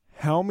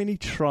 How many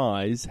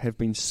tries have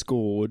been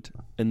scored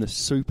in the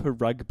Super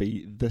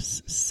Rugby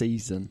this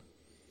season?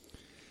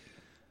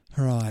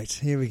 Right,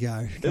 here we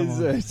go. Come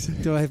on. It?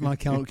 Do I have my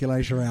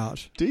calculator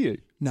out? Do you?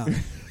 No.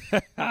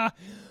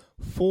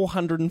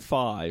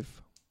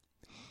 405,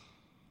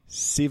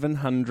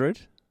 700,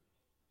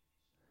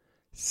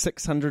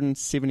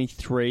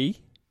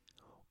 673,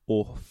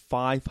 or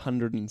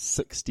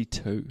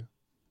 562?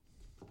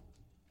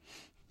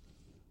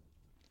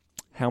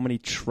 How many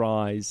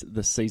tries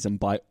this season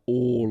by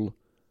all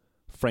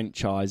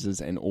franchises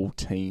and all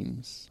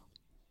teams?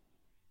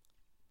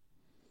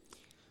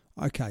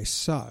 Okay,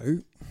 so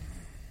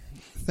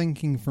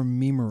thinking from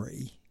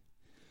memory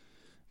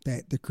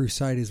that the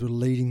Crusaders were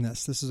leading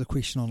this. This is a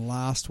question on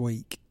last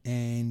week,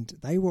 and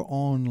they were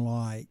on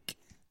I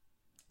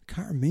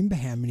can't remember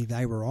how many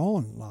they were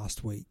on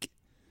last week.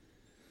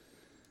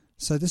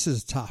 So this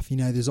is tough. You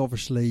know, there's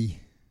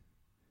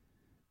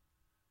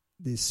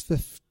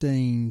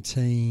 15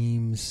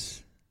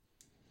 teams.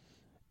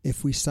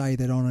 If we say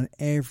that on an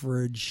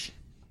average...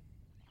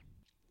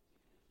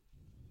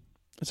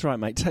 That's right,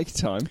 mate. Take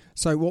your time.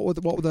 So what were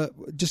the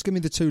just give me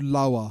the two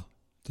lower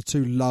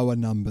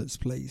numbers,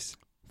 please.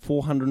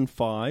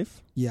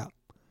 405. Yeah.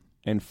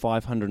 And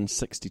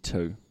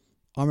 562.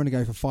 I'm going to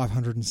go for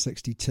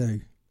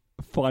 562.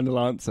 Final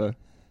answer.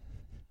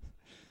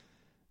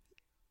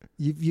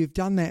 You've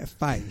done that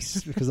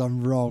face because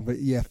I'm wrong, but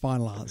yeah,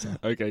 final answer.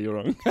 Okay, you're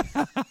wrong.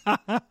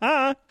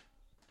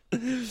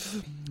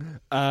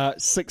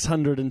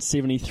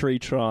 673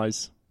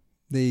 tries.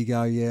 There you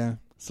go, yeah.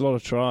 It's a lot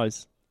of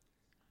tries.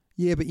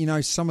 Yeah, but you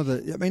know,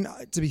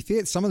 to be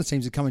fair, some of the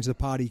teams are coming to the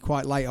party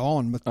quite late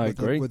on with a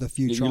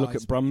few tries. You look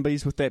at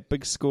Brumbies with that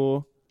big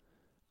score.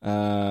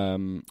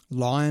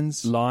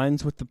 Lions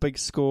with the big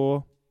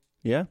score.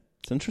 Yeah,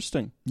 it's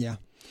interesting. Yeah.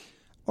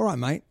 All right,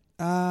 mate.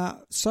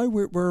 So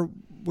we're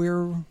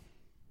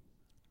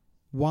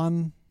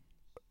 1-0.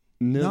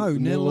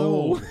 Nil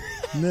all.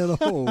 Nil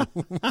all.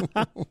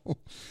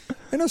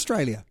 In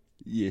Australia.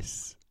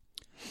 Yes.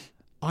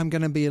 I'm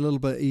going to be a little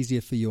bit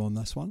easier for you on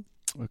this one.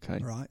 Okay.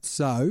 Right.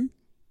 So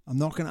I'm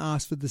not going to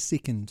ask for the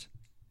second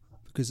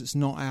because it's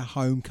not our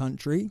home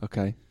country.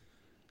 Okay.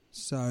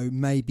 So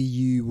maybe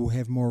you will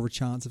have more of a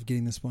chance of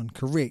getting this one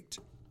correct.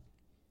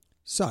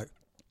 So,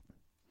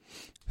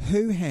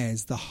 who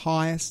has the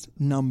highest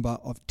number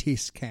of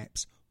test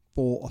caps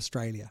for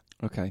Australia?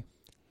 Okay.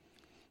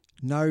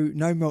 No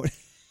more.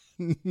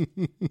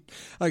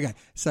 Okay.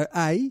 So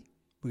A,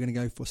 we're going to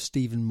go for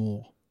Stephen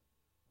Moore.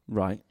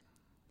 Right.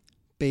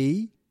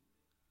 B,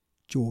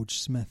 George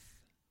Smith.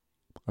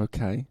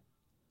 Okay.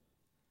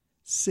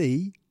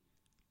 C,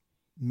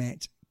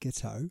 Matt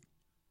Giteau.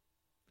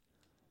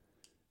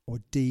 Or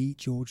D,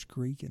 George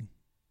Gregan.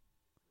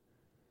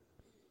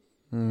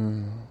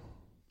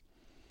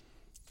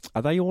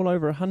 Are they all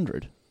over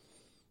 100?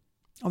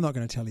 I'm not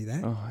going to tell you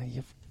that. Oh,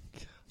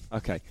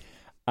 okay.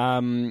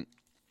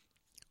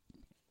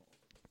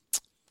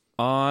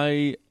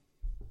 I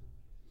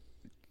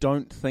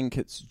don't think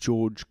it's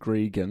George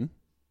Gregan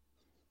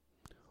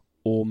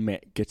or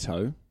Matt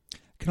Giteau.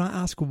 Can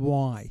I ask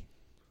why?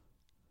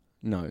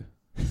 No,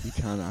 you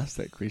can't ask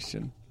that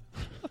question.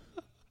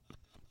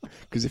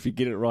 Because if you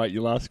get it right,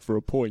 you'll ask for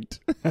a point.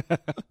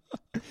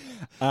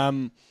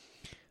 I'm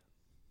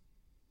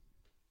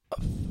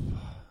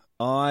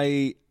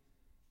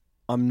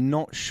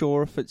not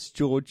sure if it's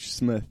George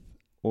Smith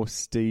or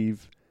Stephen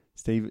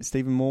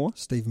Moore.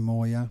 Stephen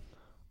Moore, yeah.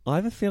 I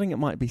have a feeling it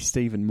might be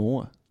Stephen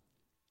Moore.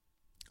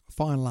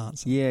 Final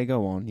answer. Yeah,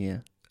 go on. Yeah,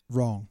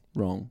 Wrong.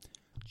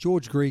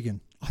 George Gregan.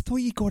 I thought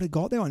you got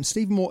that one.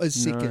 Stephen Moore is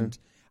second.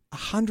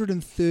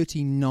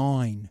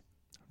 139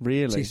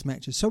 really Test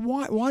matches. So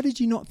why did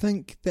you not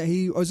think that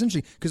he was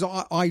interesting? Because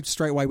I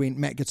straight away went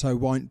Matt Gateau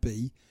won't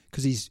be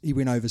because he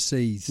went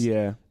overseas.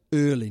 Yeah.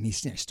 Early, and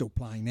he's still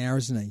playing now,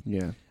 isn't he?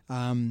 Yeah.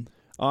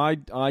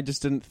 I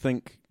just didn't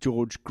think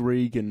George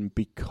Gregan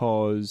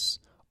because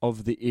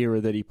of the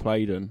era that he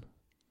played in.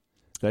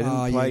 They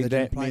didn't play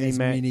that many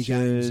matches.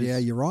 Games. Yeah,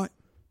 you're right.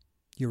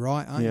 You're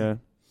right, aren't you?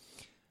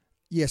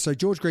 Yeah, so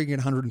George Gregan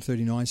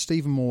 139,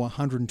 Stephen Moore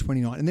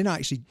 129, and then I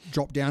actually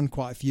dropped down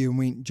quite a few and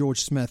went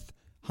George Smith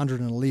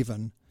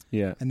 111,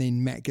 yeah, and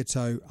then Matt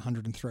Gateau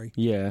 103.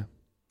 Yeah.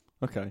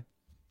 Okay.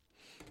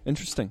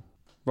 Interesting.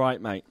 Right,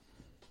 mate.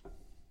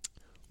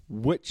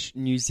 Which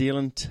New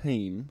Zealand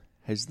team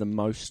has the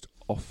most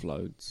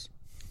offloads?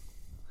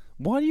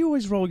 Why do you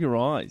always roll your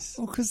eyes?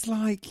 Well, because,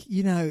 I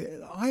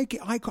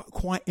got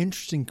quite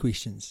interesting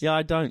questions. Yeah,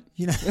 I don't.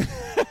 You know.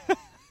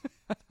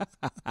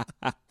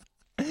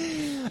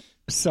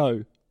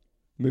 So,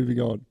 moving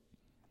on.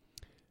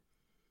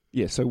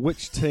 Yeah, so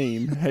which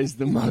team has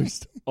the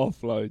most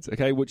offloads?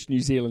 Okay, which New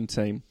Zealand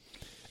team?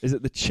 Is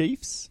it the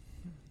Chiefs,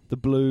 the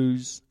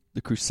Blues,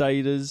 the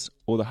Crusaders,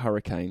 or the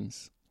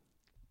Hurricanes?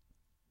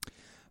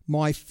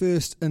 My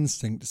first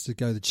instinct is to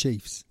go the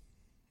Chiefs.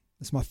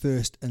 It's my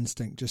first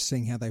instinct, just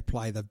seeing how they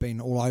play. They've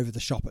been all over the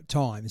shop at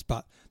times,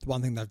 but the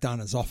one thing they've done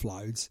is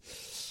offloads.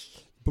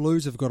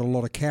 Blues have got a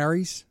lot of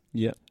carries,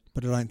 yeah,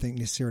 but I don't think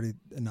necessarily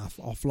enough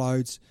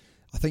offloads.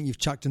 I think you've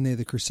chucked in there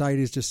the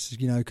Crusaders, just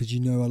because I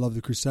love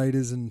the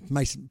Crusaders, and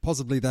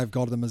possibly they've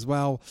got them as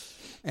well.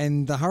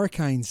 And the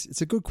Hurricanes,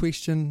 it's a good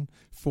question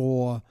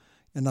for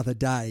another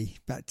day,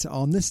 but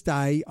on this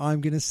day,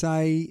 I'm going to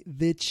say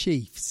the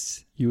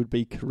Chiefs. You would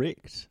be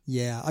correct.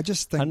 Yeah, I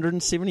just think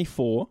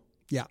 174.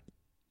 Yeah.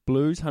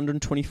 Blues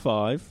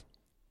 125,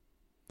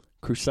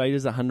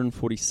 Crusaders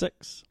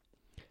 146,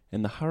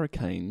 and the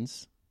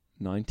Hurricanes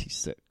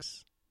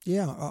 96.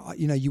 Yeah,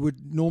 you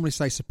would normally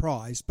say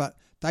surprise, but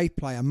they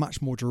play a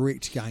much more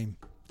direct game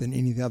than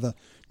any of the other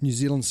New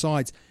Zealand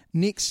sides.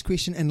 Next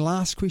question and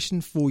last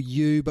question for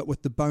you, but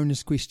with the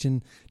bonus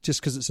question,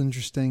 just because it's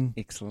interesting.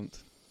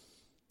 Excellent.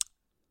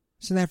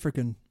 South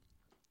African.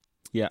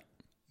 Yeah.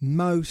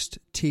 Most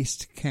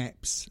test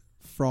caps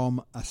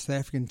from a South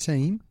African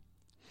team,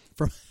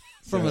 from a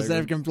South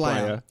African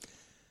player.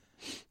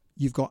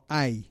 You've got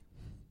A,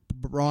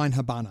 Brian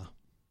Habana.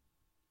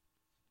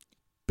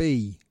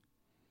 B,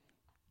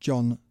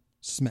 John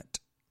Smit.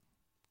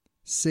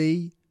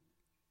 C,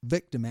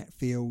 Victor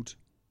Matfield.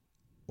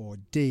 Or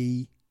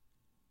D,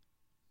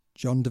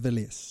 John de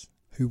Villiers,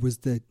 who was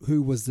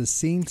the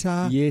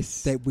centre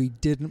that we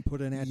didn't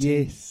put in our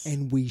team,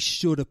 and we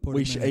should have put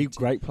him in.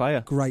 Great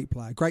player. Great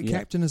player. Great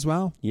captain as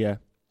well. Yeah.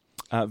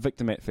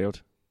 Victor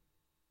Matfield.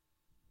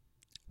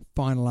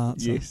 Final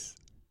answer. Yes.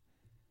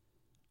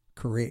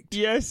 Correct.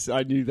 Yes,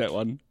 I knew that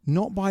one.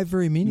 Not by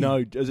very many.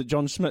 No, is it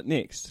John Smit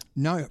next?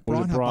 No,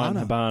 Brian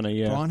Habana,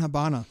 yeah. Brian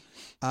Habana.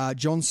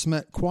 John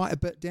Smit, quite a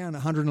bit down,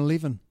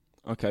 111.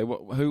 Okay,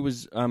 who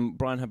was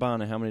Brian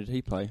Habana? How many did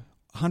he play?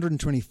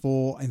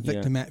 124, and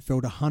Victor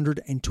Matfield,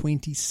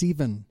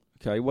 127.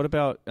 Okay, what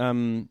about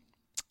de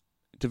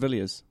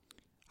Villiers?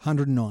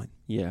 109.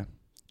 Yeah.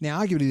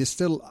 Now, arguably, there's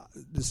still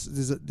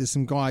there's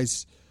some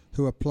guys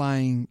who are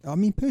playing. I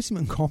mean, Percy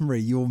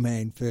Montgomery, your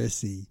man,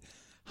 Percy,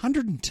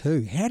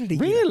 102. How did he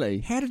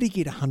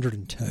get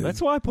 102?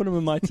 That's why I put him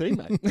in my team,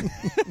 mate.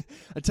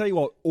 I tell you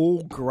what,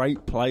 all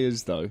great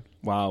players, though.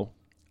 Wow.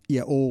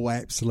 Yeah, all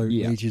absolute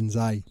legends,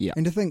 eh? Yeah.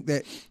 And to think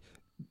that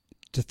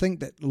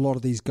a lot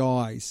of these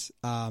guys,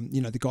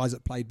 the guys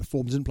that played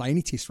before didn't play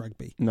any Test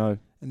rugby. No.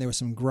 And there were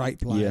some great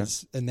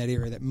players in that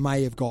area that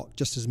may have got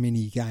just as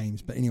many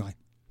games. But anyway,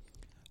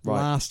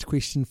 last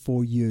question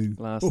for you.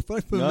 For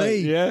me.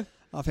 Yeah.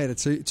 I've had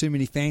too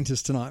many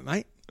Fantas tonight,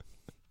 mate.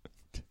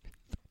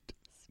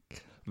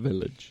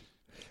 Village.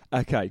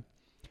 Okay.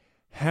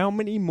 How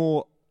many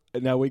more...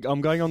 Now, I'm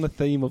going on the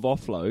theme of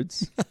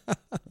offloads.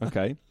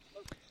 Okay.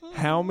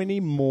 How many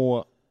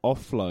more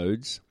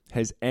offloads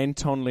has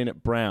Anton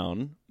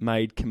Leonard-Brown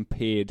made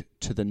compared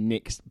to the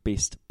next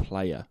best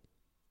player?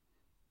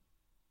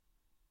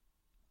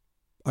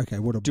 Okay,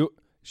 what a...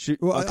 okay,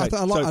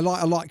 I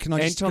like. Can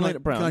I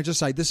Leonard-Brown. just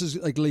say this has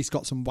at least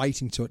got some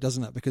weighting to it,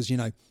 doesn't it? Because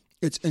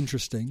it's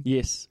interesting.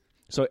 Yes.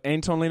 So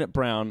Anton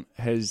Leonard-Brown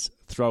has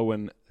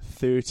thrown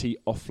 30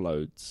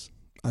 offloads.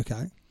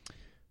 Okay.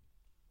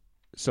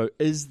 So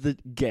is the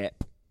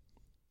gap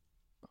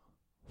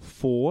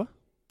 4,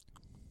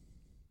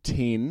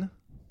 10,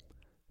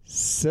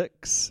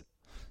 6,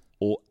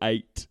 or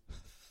 8?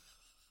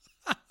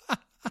 I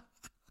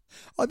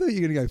thought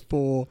you were going to go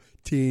 4,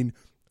 10,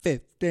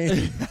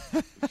 15.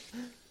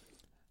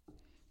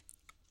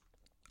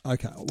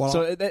 Okay. Well,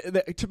 so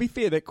to be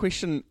fair, that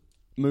question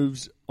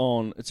moves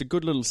on. It's a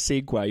good little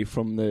segue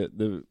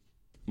from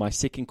my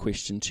second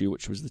question to you,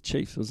 which was the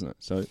Chiefs, wasn't it?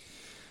 So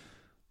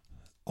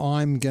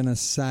I'm going to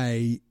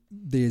say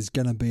there's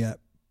going to be a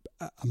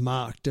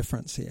marked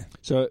difference here.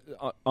 So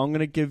I'm going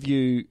to give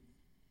you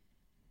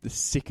the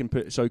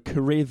second. So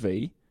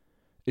Karevi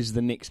is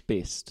the next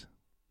best.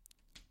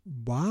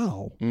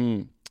 Wow.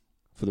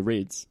 For the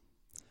Reds.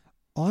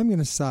 I'm going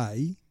to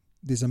say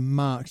there's a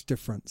marked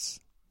difference.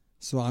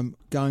 So I'm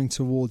going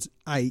towards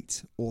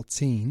 8 or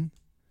 10.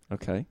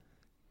 Okay.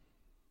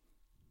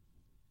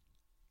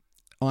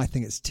 I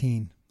think it's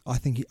 10. I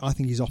think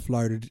he's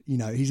offloaded. You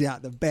know, he's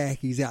out the back,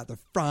 he's out the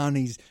front,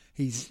 he's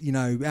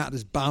out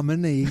his bum,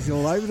 and he's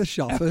all over the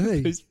shop, isn't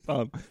he? His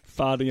bum,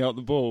 farting out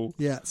the ball.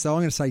 Yeah, so I'm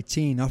going to say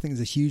 10. I think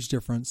there's a huge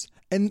difference.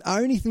 And the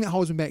only thing that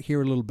holds me back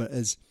here a little bit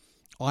is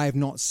I have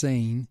not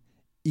seen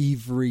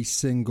every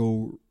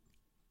single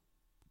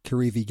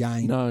Karevi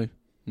game.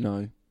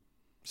 No.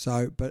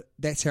 So, but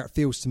that's how it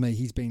feels to me.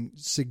 He's been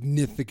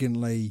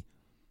significantly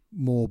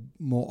more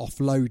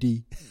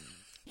offloady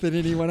than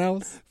anyone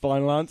else.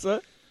 Final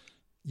answer?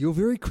 You're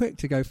very quick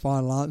to go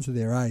final answer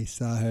there, eh?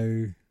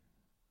 So,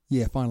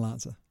 yeah, final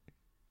answer.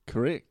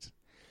 Correct.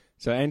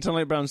 So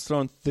Anton Brown's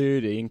thrown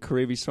 30 and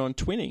Karevi's thrown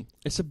 20.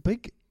 It's a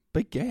big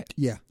gap.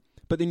 Yeah.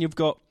 But then you've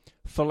got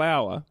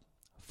Folau,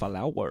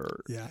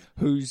 yeah,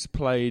 who's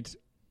played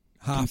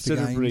half the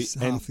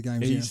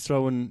games. He's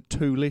throwing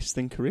 2 less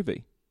than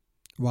Karevi.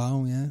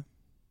 Wow, yeah.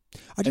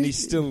 And he's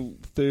still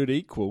third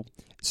equal.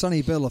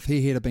 Sonny Bill, if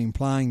he had been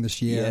playing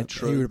this year,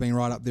 he would have been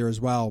right up there as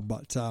well.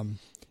 But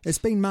it's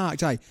been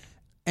marked, eh?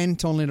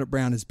 Anton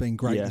Leonard-Brown has been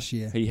great this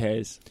year. He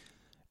has.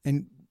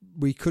 And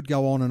we could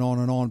go on and on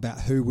and on about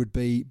who would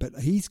be, but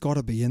he's got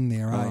to be in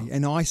there, eh?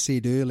 And I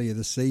said earlier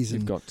this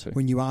season,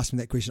 when you asked me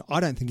that question, I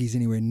don't think he's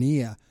anywhere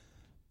near.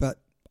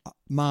 But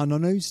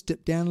Manunu's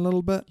dipped down a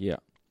little bit. Yeah.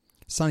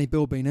 Sonny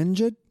Bill been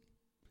injured.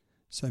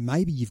 So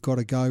maybe you've got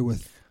to go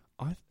with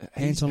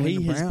Anton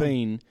Leonard-Brown. He has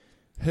been,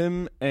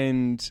 him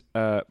and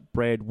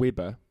Brad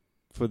Weber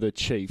for the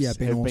Chiefs have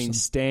been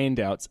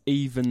standouts,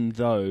 even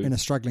though... in a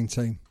struggling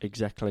team.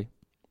 Exactly.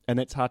 And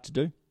that's hard to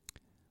do.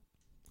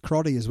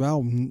 Crotty as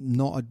well,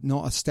 not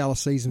a stellar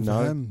season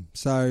for him.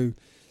 So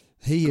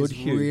he is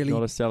really...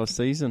 not a stellar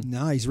season.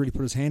 No, he's really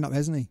put his hand up,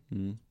 hasn't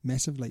he?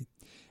 Massively.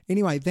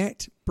 Anyway,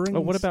 that brings...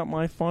 Oh, what about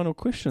my final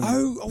question?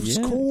 Oh, of course.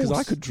 Because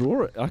I could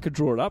draw it. I could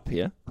draw it up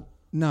here.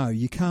 No,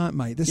 you can't,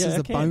 mate. This is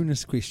a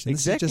bonus question.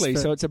 Exactly.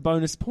 So it's a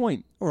bonus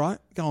point. All right,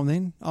 go on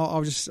then.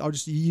 You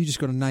just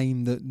got to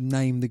name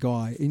the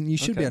guy, and you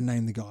should be able to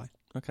name the guy.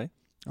 Okay.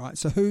 All right.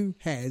 So who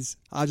has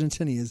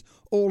Argentinia's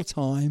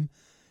all-time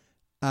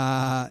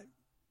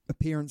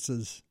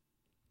appearances?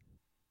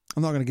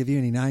 I'm not going to give you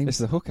any names. It's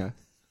the hooker.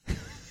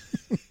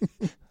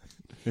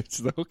 It's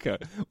the hooker.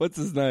 What's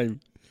his name?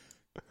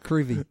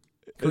 Creevy.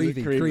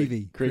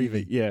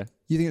 Yeah.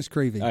 You think it's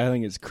Creevy? I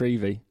think it's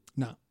Creevy.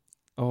 No.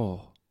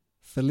 Oh.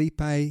 Felipe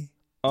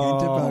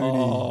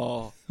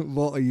Canteboni.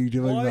 What are you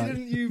doing, mate? Why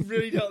didn't you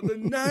read out the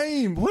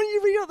name? Why didn't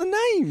you read out the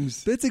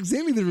names? That's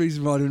exactly the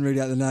reason why I didn't read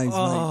out the names,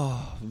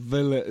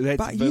 mate.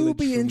 But you'll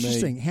be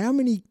interesting. How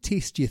many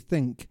tests do you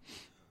think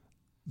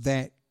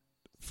that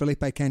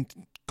Felipe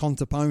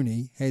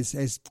Canteboni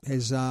has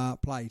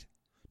played?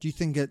 Do you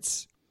think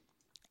it's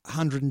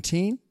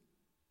 110,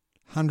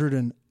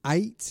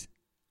 108,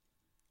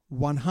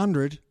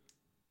 100,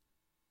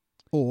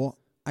 or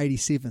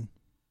 87?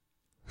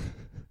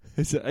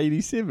 Is it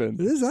 87?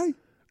 It is, eh?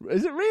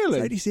 Is it really?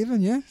 It's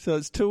 87, yeah. So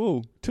it's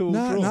 2-2 draw.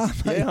 No,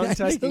 mate, yeah, I'm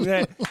taking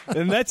that.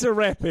 And that's a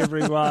wrap,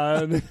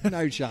 everyone.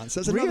 No chance.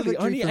 That's really?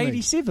 Only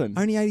 87?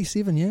 Only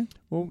 87, yeah.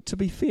 Well, to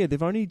be fair,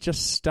 they've only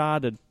just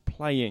started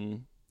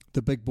playing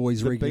the big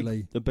boys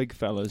regularly. The big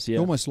fellas, yeah.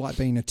 Almost like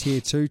being a Tier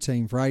 2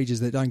 team for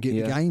ages that don't get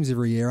the games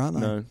every year, aren't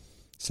they? No.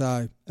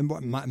 So,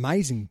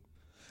 amazing.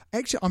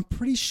 Actually, I'm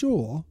pretty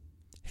sure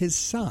his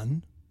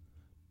son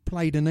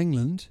played in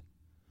England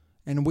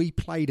and we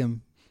played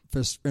him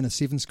in a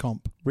sevens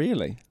comp.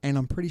 Really? And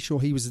I'm pretty sure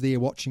he was there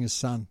watching his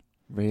son.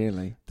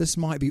 Really? This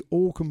might be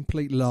all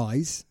complete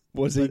lies.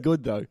 Was he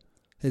good, though?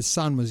 His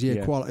son was,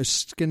 quite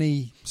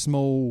skinny,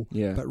 small,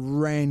 but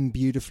ran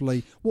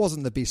beautifully.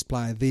 Wasn't the best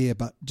player there,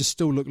 but just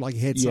still looked like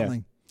he had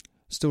something.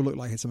 Still looked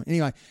like he had something.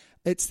 Anyway,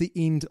 it's the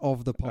end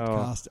of the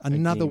podcast.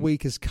 Another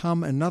week has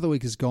come, another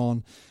week has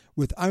gone,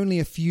 with only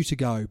a few to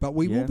go. But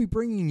we will be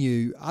bringing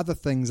you other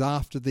things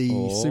after the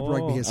Super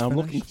Rugby has finished. I'm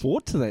looking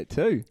forward to that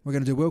too. We're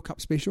going to do a World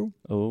Cup special.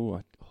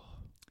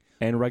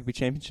 And a Rugby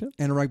Championship.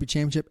 And a Rugby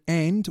Championship.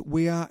 And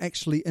we are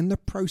actually in the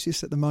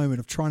process at the moment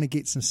of trying to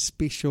get some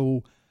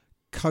special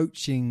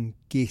coaching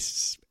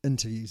guests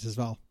interviews as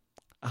well.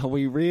 Are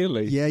we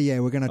really? Yeah.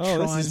 We're going to try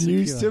this is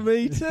news to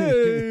me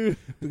too.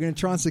 We're going to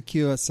try and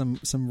secure some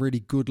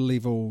really good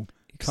level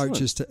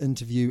coaches to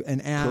interview in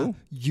our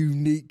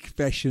unique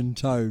fashion,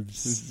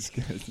 Tobes.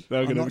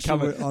 They're going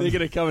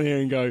to come in here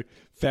and go,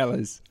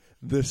 fellas,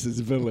 this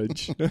is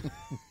Village.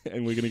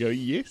 And we're going to go,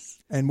 yes.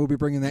 And we'll be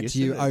bringing that to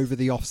you over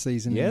the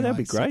off-season. Yeah, that'd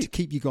be great. So to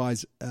keep you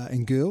guys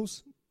and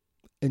girls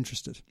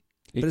interested.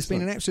 Excellent. But it's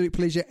been an absolute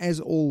pleasure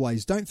as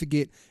always. Don't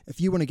forget, if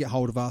you want to get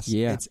hold of us,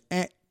 it's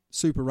at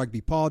Super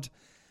Rugby Pod,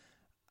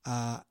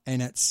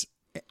 and it's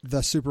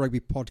the Super Rugby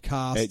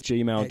Podcast at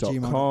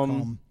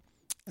gmail.com.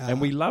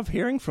 And we love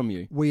hearing from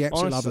you. We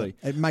actually honestly. love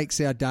it. It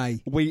makes our day.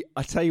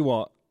 I tell you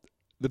what,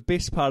 the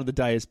best part of the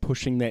day is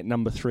pushing that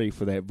number 3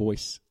 for that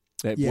voice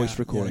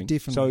recording. Yeah,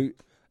 definitely. So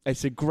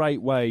it's a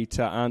great way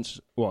to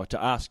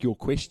ask your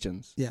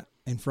questions. Yeah,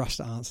 and for us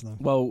to answer them.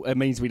 Well, it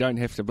means we don't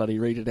have to bloody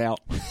read it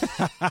out.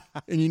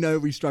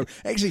 And we struggle.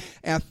 Actually,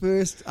 our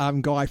first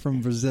guy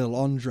from Brazil,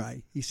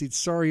 Andre, he said,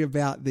 sorry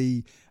about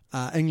the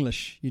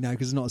English,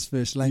 because it's not his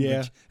first language.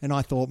 Yeah. And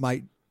I thought,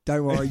 mate,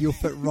 don't worry, you'll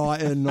fit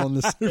right in on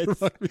the Super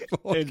Rugby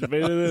podcast. It's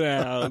better than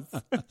ours.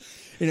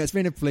 It's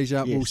been a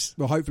pleasure. Yes.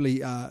 We'll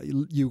hopefully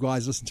you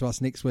guys listen to us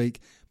next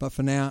week. But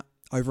for now,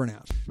 over and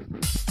out.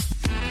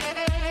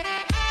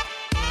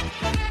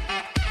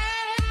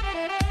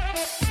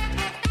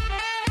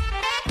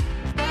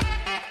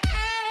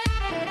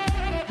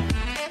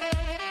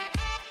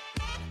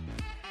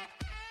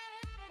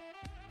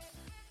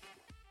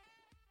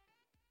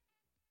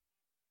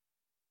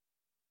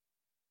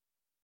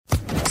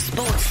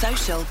 Sports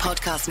Social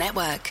Podcast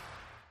Network.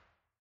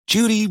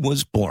 Judy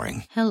was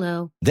boring.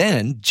 Hello.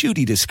 Then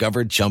Judy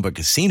discovered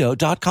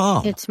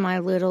ChumbaCasino.com. It's my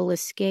little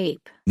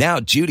escape. Now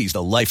Judy's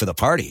the life of the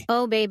party.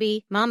 Oh,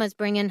 baby, mama's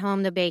bringing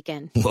home the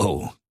bacon.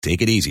 Whoa,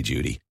 take it easy,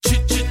 Judy.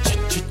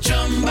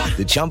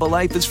 The Chumba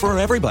life is for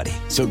everybody.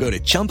 So go to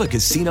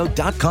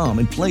ChumbaCasino.com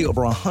and play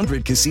over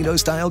 100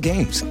 casino-style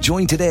games.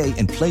 Join today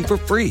and play for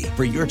free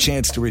for your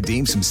chance to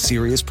redeem some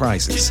serious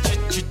prizes.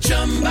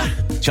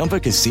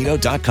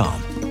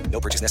 ChumbaCasino.com. No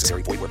purchase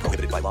necessary. Void where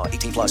prohibited by law.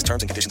 18+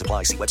 terms and conditions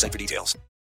apply. See website for details.